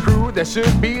 Because the crew that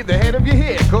should be the head of your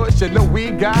head, cause you know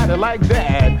we got it like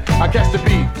that. I catch the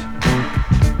beat.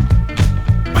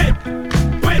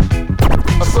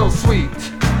 So sweet.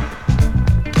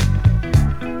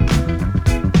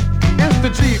 It's the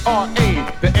G-R-A,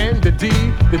 the N, the D,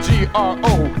 the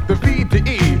G-R-O, the V, the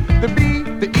E, the B,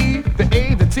 the E, the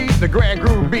A, the T, the grand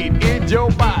groove beat in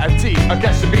your body. I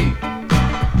catch the beat.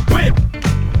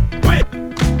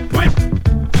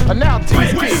 And now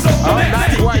TC, I'm not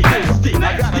quite this.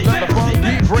 I got another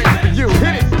funky break for you.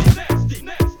 Hit it.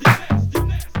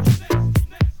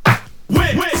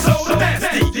 We're so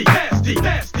nasty, nasty,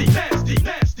 nasty, nasty, nasty,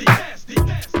 nasty, nasty,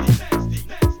 nasty,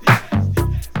 nasty.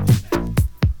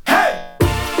 Hey!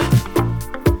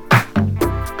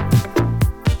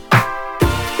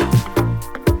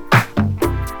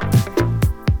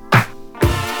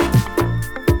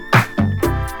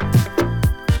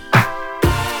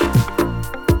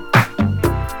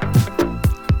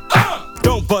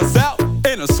 Don't buzz out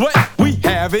in a sweat, we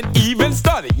haven't even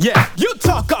started yet. You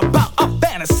talk about a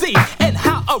fantasy and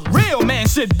how a real man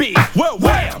should be. Well,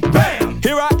 wham, bam,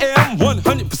 here I am,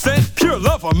 100% pure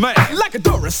lover man. Like a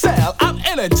Duracell, I'm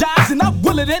energized and I'm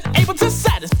willing and able to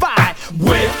satisfy.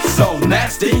 We're so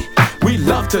nasty, we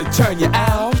love to turn you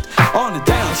out. On the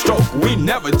downstroke, we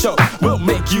never choke, we'll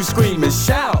make you scream and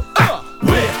shout.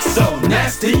 We're so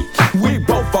nasty, we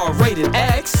both are rated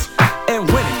X. And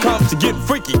when it comes to getting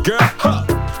freaky, girl,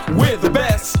 we're the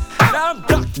best. Now I'm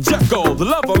Dr. Jekyll, the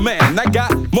lover man. I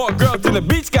got more girls than the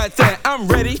beach got tan. I'm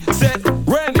ready, set,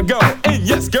 ready to go. And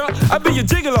yes, girl, I'll be your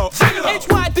gigolo.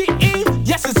 H-Y-D-E,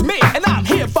 yes, it's me. And I'm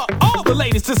here for all the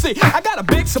ladies to see. I got a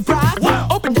big surprise.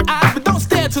 Open your eyes, but don't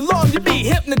stare too long, you'll be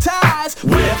hypnotized.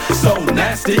 We're so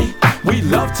nasty, we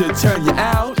love to turn you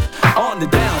out. On the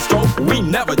downstroke, we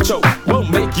never choke, we'll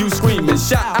make you scream and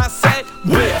shout. I said,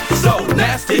 we're so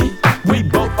nasty, we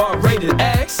both are rated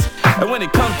X. And when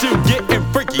it comes to getting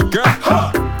freaky, girl,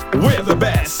 we're the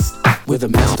best. We're the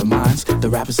masterminds, the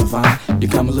rappers are fine. You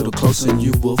come a little closer and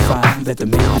you will find that they're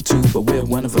made two, but we're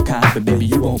one of a kind. But baby,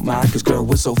 you won't mind, cause girl,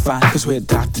 we're so fine. Cause we're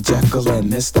Dr. Jekyll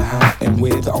and Mr. Hyde, and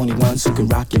we're the only ones who can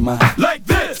rock your mind. Like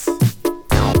this!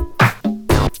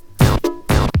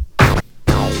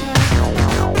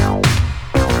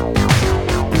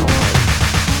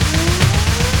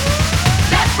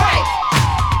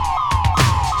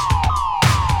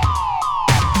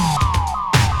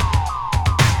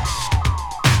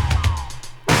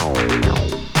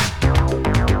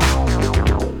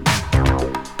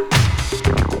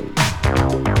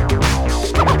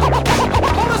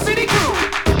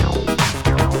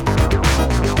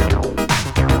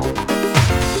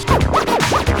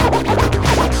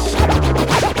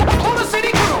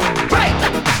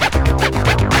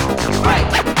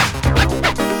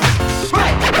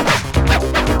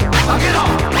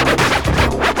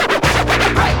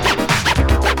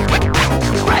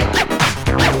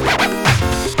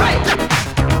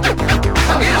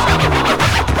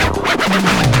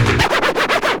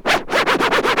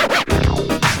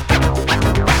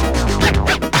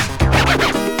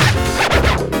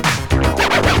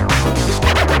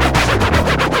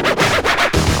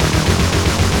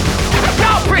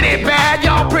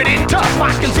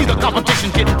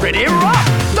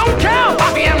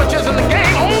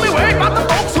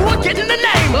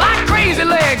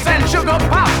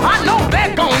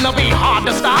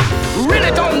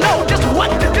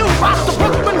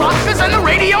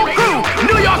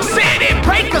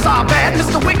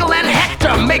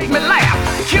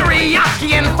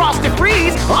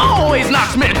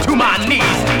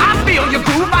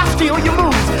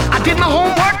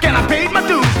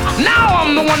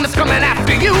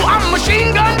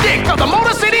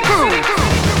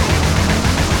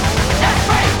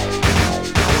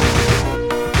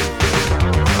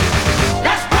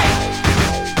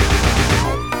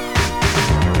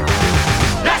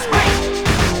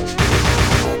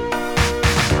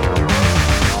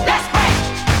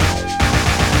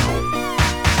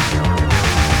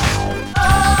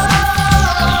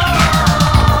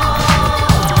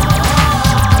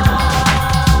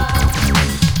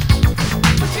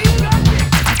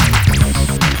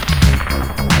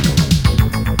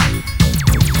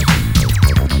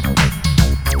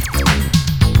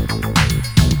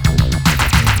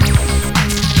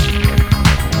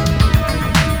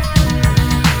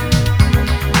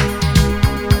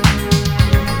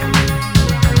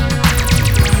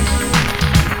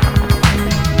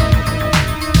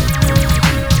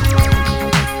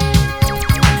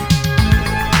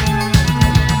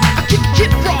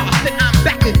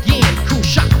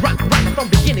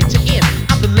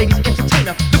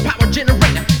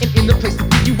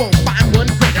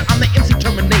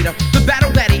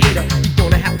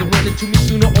 to me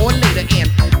sooner or later. And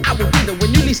I will be there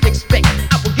when you least expect.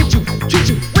 I will get you,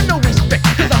 treat you with no respect.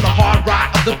 Cause I'm the hard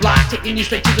ride of the block, taking you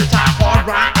straight to the top. Hard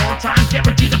ride on time,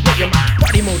 guaranteed to blow your mind.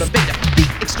 Party motivator, the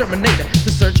exterminator, to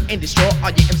search and destroy all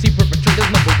your MC perpetrators.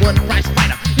 Number one prize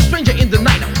fighter, the stranger in the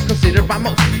night, considered by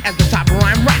most as the top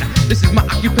rhyme writer. This is my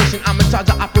occupation, I'm in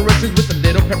charge of operations with a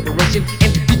little preparation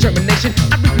and determination.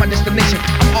 I reach my destination,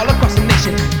 I'm all across the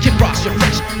nation. Kid Ross, you're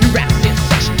fresh, you rap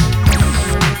sensation.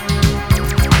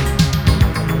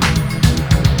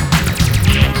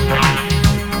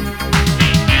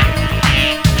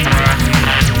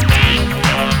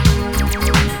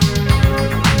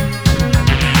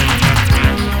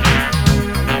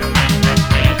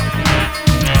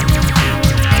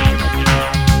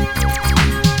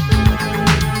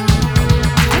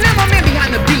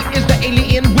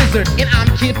 And I'm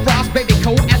Kid Frost, baby,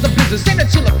 cold as a blizzard. Send a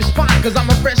chill up your spine, cause I'm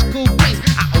a fresh, cool breeze.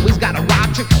 I always got a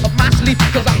wild trick up my sleeve,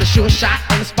 cause I'm the sure shot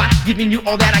on the spot, giving you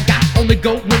all that I got. On the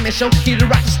go, women show, here to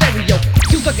rock the stereo.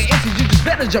 Two sucker answers, you just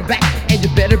better jump back, and you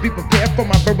better be prepared for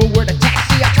my verbal word attack.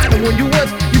 See, I tried to warn you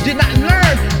once, you did not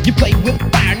learn. You played with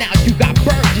fire, now you got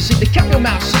burned. You should have kept your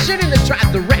mouth shut, shouldn't have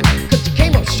tried the rap, cause you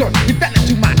came up short, you fell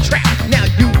into my trap. Now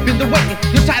you've been the waiting,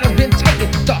 your title's been taken.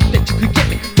 Thought that you could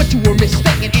get me, but you were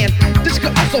mistaken. And this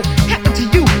could also happen to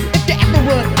you if you ever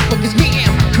run up against me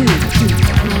and my crew.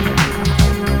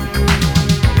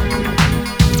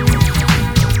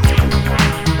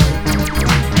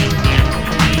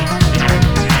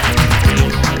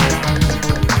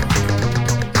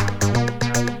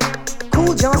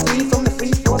 Cool John Steve from the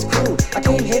Free Force crew. I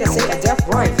came here to say a death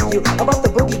rhyme for you about the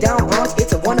boogie down Bronx.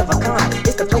 It's a one of a kind.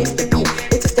 It's the place to be.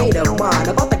 It's a state of mind.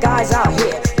 About the guys out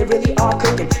here, they really are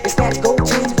cooking. They snatch gold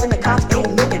chains when the cops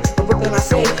ain't looking. But Brooklyn, I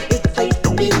say, it's the place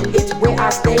to be. It's where I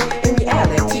stay in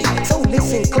reality. So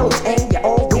listen close, and you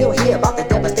all will hear about the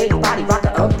devastating body rocker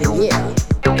of the year.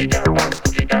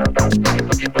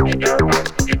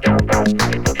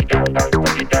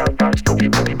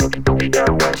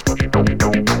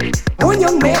 One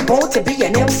young man born to be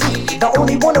an MC, the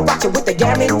only one to watch it with the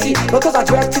guarantee. Because I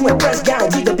dress to impress,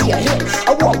 guaranteed to be a hit.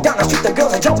 I walk down the street, the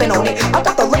girls are jumping on it. I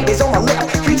got the ladies on my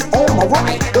left, freaks on my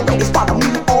right. The ladies follow me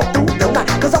all through the night.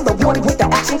 Cause I'm the one with the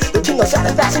action, the king of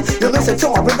satisfaction. You listen to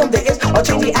my rhythm, there is a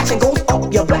chain reaction. Goes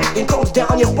up your back and comes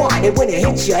down your spine. And when it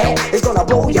hits your head, it's gonna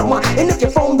blow your mind. And if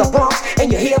you're from the Bronx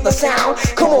and you hear the sound,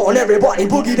 come on everybody,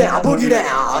 boogie down, boogie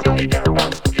down. Boogie down,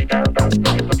 boogie down, boogie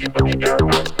down, boogie down,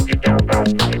 boogie down,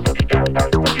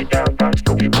 boogie down.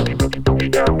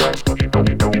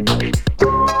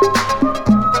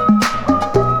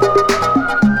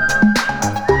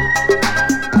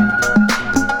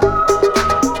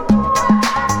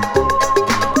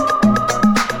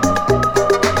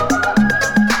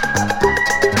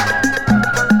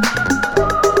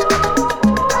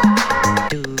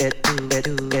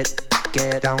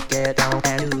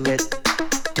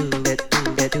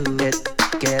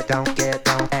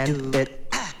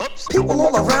 People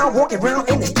all around, walking around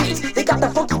in the streets. They got the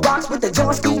funky rocks with the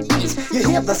John Steve beats. You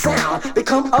hear the sound,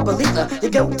 become a believer. You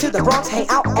go to the Bronx, hang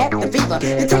out at the Viva.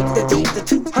 You take the D to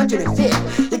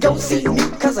 205. You go see me,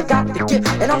 cause I got the gift.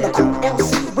 And I'm the cool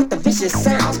MC with the vicious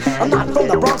sounds. I'm not from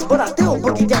the Bronx, but I still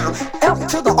boogie down. F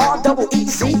to the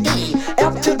R-double-E-C-E.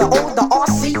 F to the O, the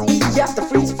R-C-E. Yes, the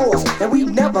Freeze Force. And we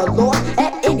never lost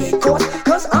at any cost.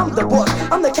 Cause I'm the boss.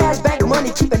 I'm the cash back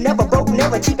money, keep it never broke,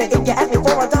 never cheap. And if you ask me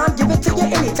for a dime, give it to you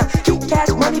anytime. Keep cash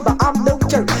money, but I'm no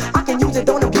jerk. I can use it,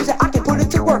 don't abuse it, I can put it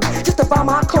to work. Just to buy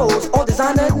my clothes or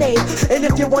designer names. And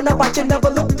if you wanna bite, you never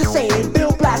look the same.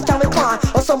 Bill Blass, Calvin Klein,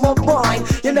 or some of mine.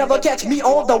 You never catch me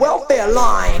on the welfare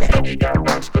line.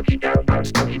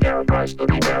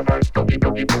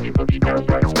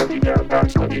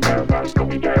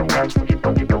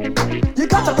 You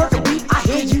got the perfect beat, I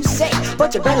hear you say.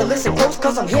 But you better listen close,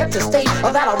 cause I'm here to stay.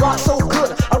 Or that I rock so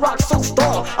good, I rock so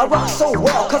strong, I rock so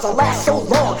well, cause I last so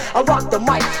long. I rock the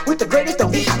mic with the greatest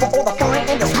of beats for all the fine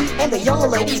and the sweet and the young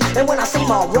ladies. And when I say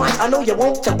my rhymes, I know you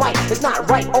want to bite. It's not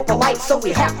right or polite, so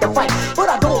we have to fight. But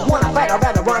I don't wanna fight, I'd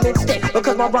rather rhyme instead,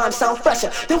 because my rhymes sound fresher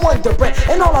than Wonder Bread.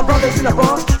 And all our brothers in the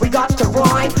Bronx, we got to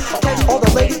rhyme. Catch all the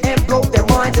ladies and blow their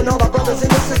minds. And all our brothers and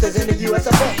the sisters in the US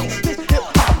of A. This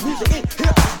hip-hop music is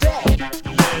here to stay.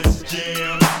 Let's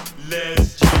jam,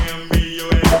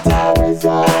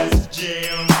 radioactive.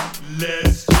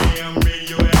 Let's jam,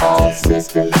 radioactive. All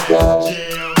systems go.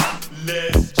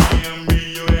 Let's jam,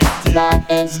 radioactive.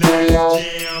 Not in stereo.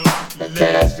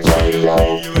 Let's radio.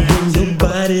 When your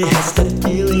body has that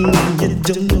feeling when you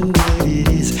don't know what it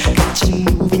is. Got you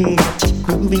moving, got you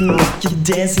grooving, got you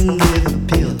dancing with a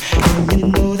pill. And you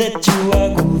know that you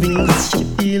are grooving, cause you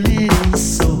feel it in your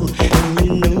soul. And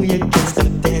you know you can't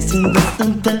stop dancing with the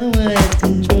power has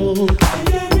control.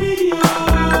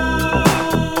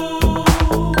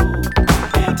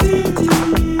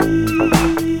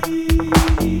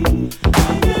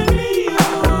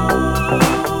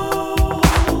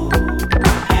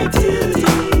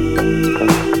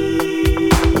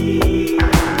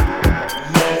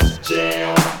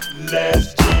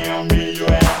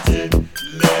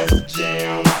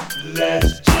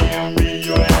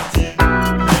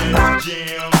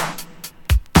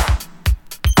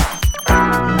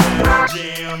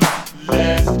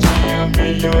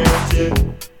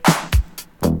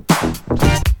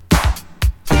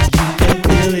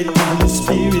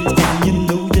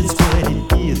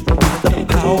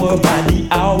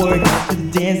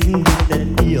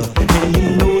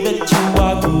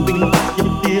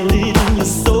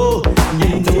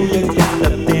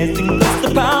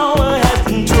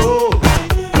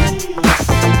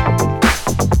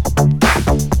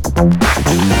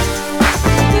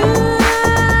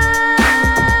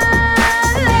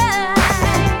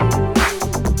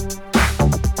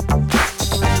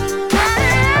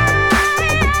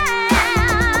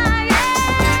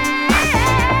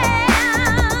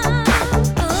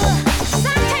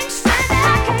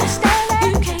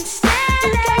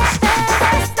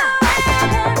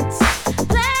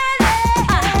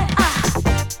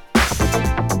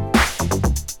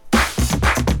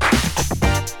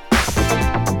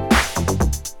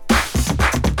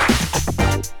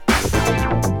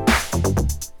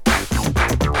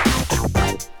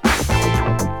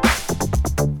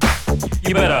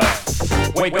 You better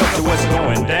wake up to what's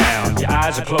going down. Your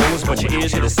eyes are closed, but your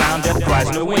ears hear the sound. Death cries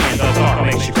in the wind. The thought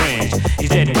makes you cringe. He's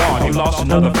dead and gone. You lost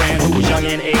another friend who was young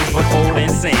in age but old in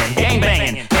sin. Gang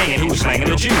banging, hanging, he was slanging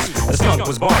the juice. The skunk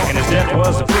was barking, his death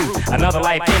was the proof. Another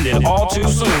life ended all too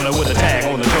soon with a tag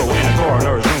on the toe in the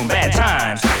coroner's room. Bad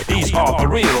times, these are for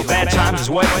real. Bad times is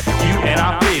what you and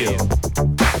I feel.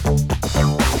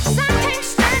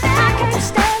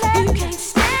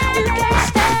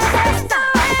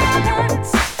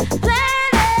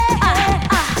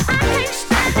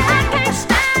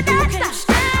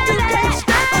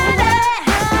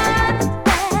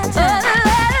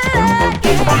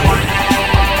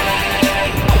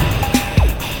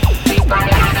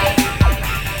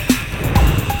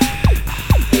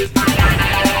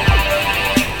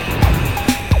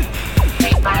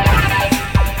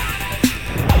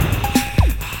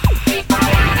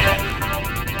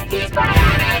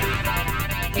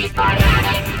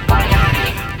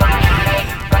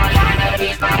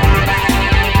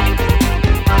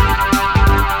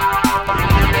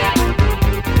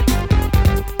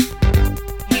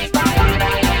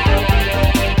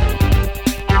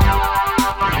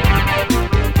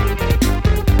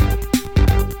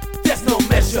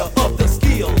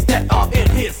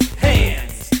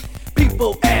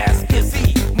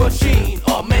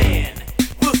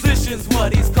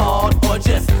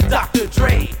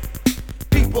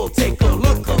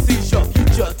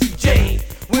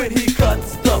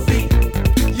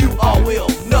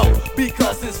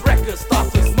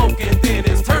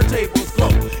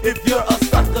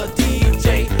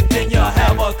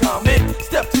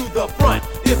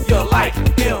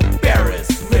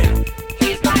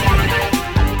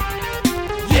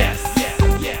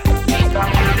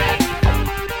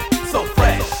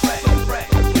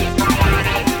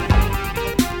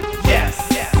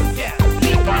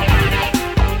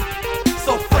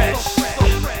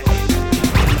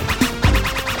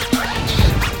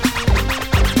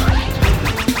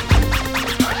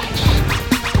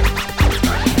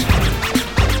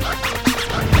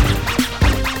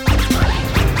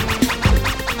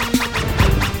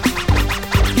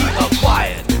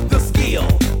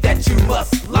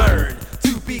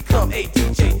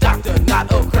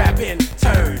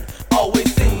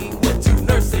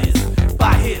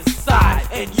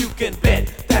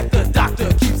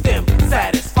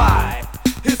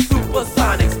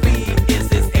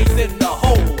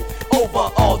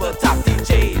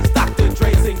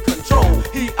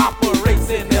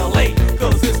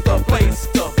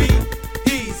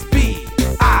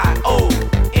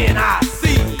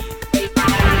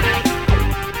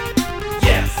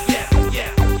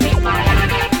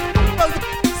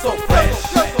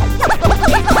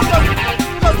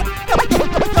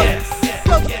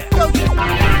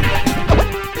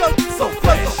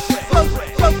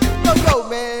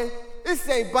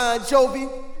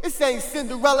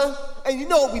 Cinderella, and you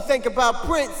know what we think about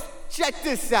Prince? Check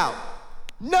this out.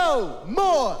 No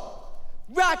more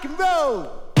rock and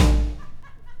roll.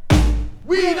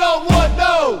 We don't want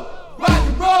no rock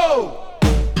and roll.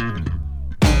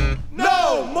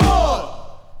 No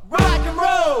more rock and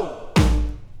roll.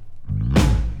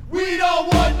 We don't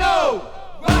want no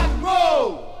rock and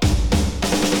roll.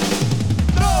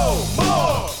 No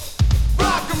more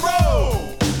rock and roll.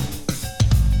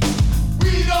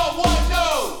 We don't want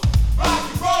no rock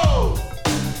and roll.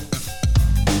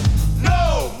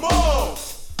 No more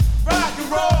rock and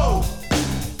roll.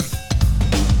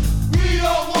 We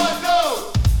don't want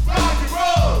no rock and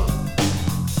roll.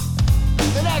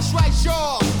 And that's right,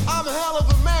 y'all. I'm a hell of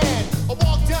a man. I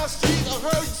walk down the street, I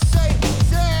heard you say,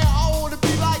 "Damn, I wanna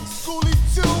be like Schoolie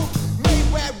too." Made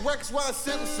rap works while I'm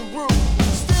sitting some room.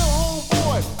 Still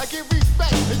homeboy, I get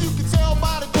respect, and you can tell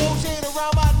by the gold chain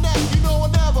around my neck. You know I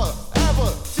never,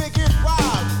 ever take it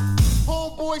ride.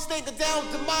 Homeboys think I'm down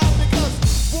to mine because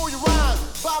for your rhyme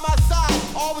by my side,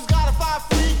 always gotta find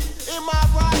free in my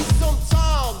ride.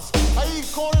 Sometimes I even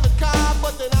call it a car,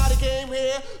 but then I came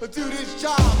here to do this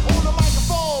job. On the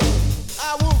microphone,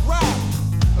 I will rap.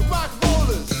 Rock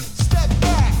rollers, step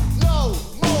back, no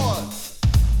more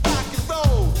rock and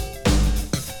roll.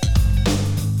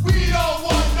 We don't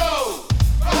want no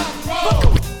rock and roll.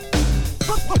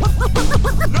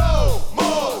 No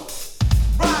more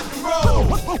rock and roll.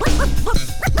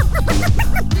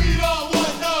 We don't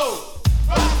want no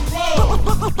rock and roll.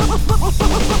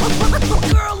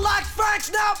 Girl likes Frank's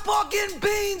now fucking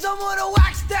beans. I'm gonna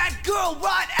wax that girl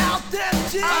right out them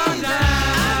jeans.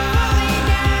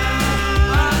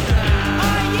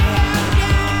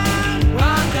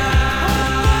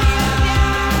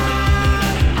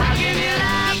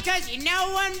 Because you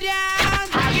know I'm down.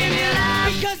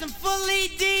 Because I'm fully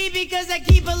D. Because I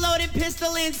keep a loaded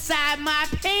pistol inside my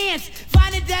pants.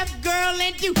 Find a deaf girl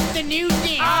and do the new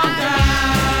dance. I'm down.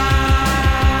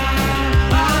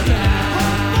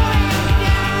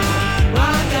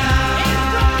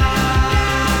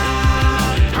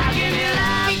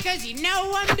 Because you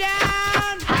know I'm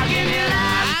down.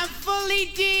 I'm fully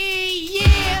D.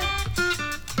 Yeah.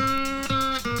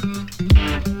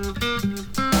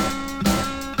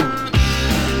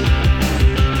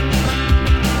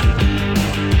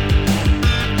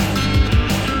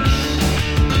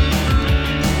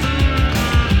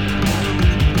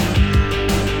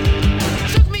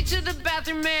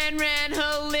 Man ran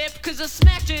her lip, cause a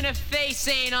smack in her face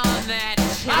ain't on that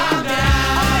tip. I'm down.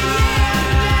 Oh yeah,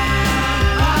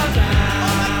 I'm down.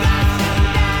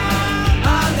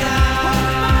 I'm down.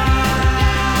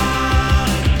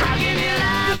 I'll give you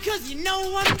love. Because you know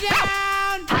I'm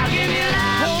down. I'll give you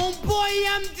love. Homeboy,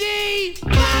 I'm D.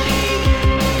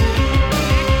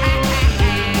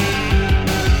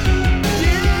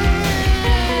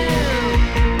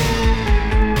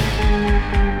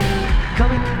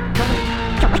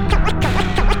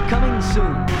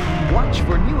 Watch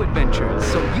for new adventures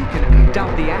so you can act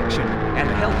out the action and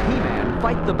help He-Man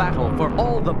fight the battle for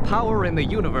all the power in the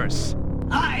universe.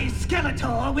 I,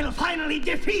 Skeletor, will finally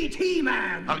defeat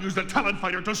He-Man! I'll use the Talon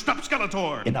Fighter to stop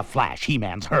Skeletor! In a flash,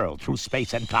 He-Man's hurled through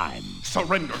space and time.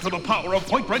 Surrender to the power of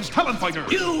Point Red's Talon Fighter!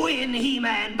 You win,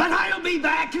 He-Man, but I'll be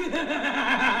back!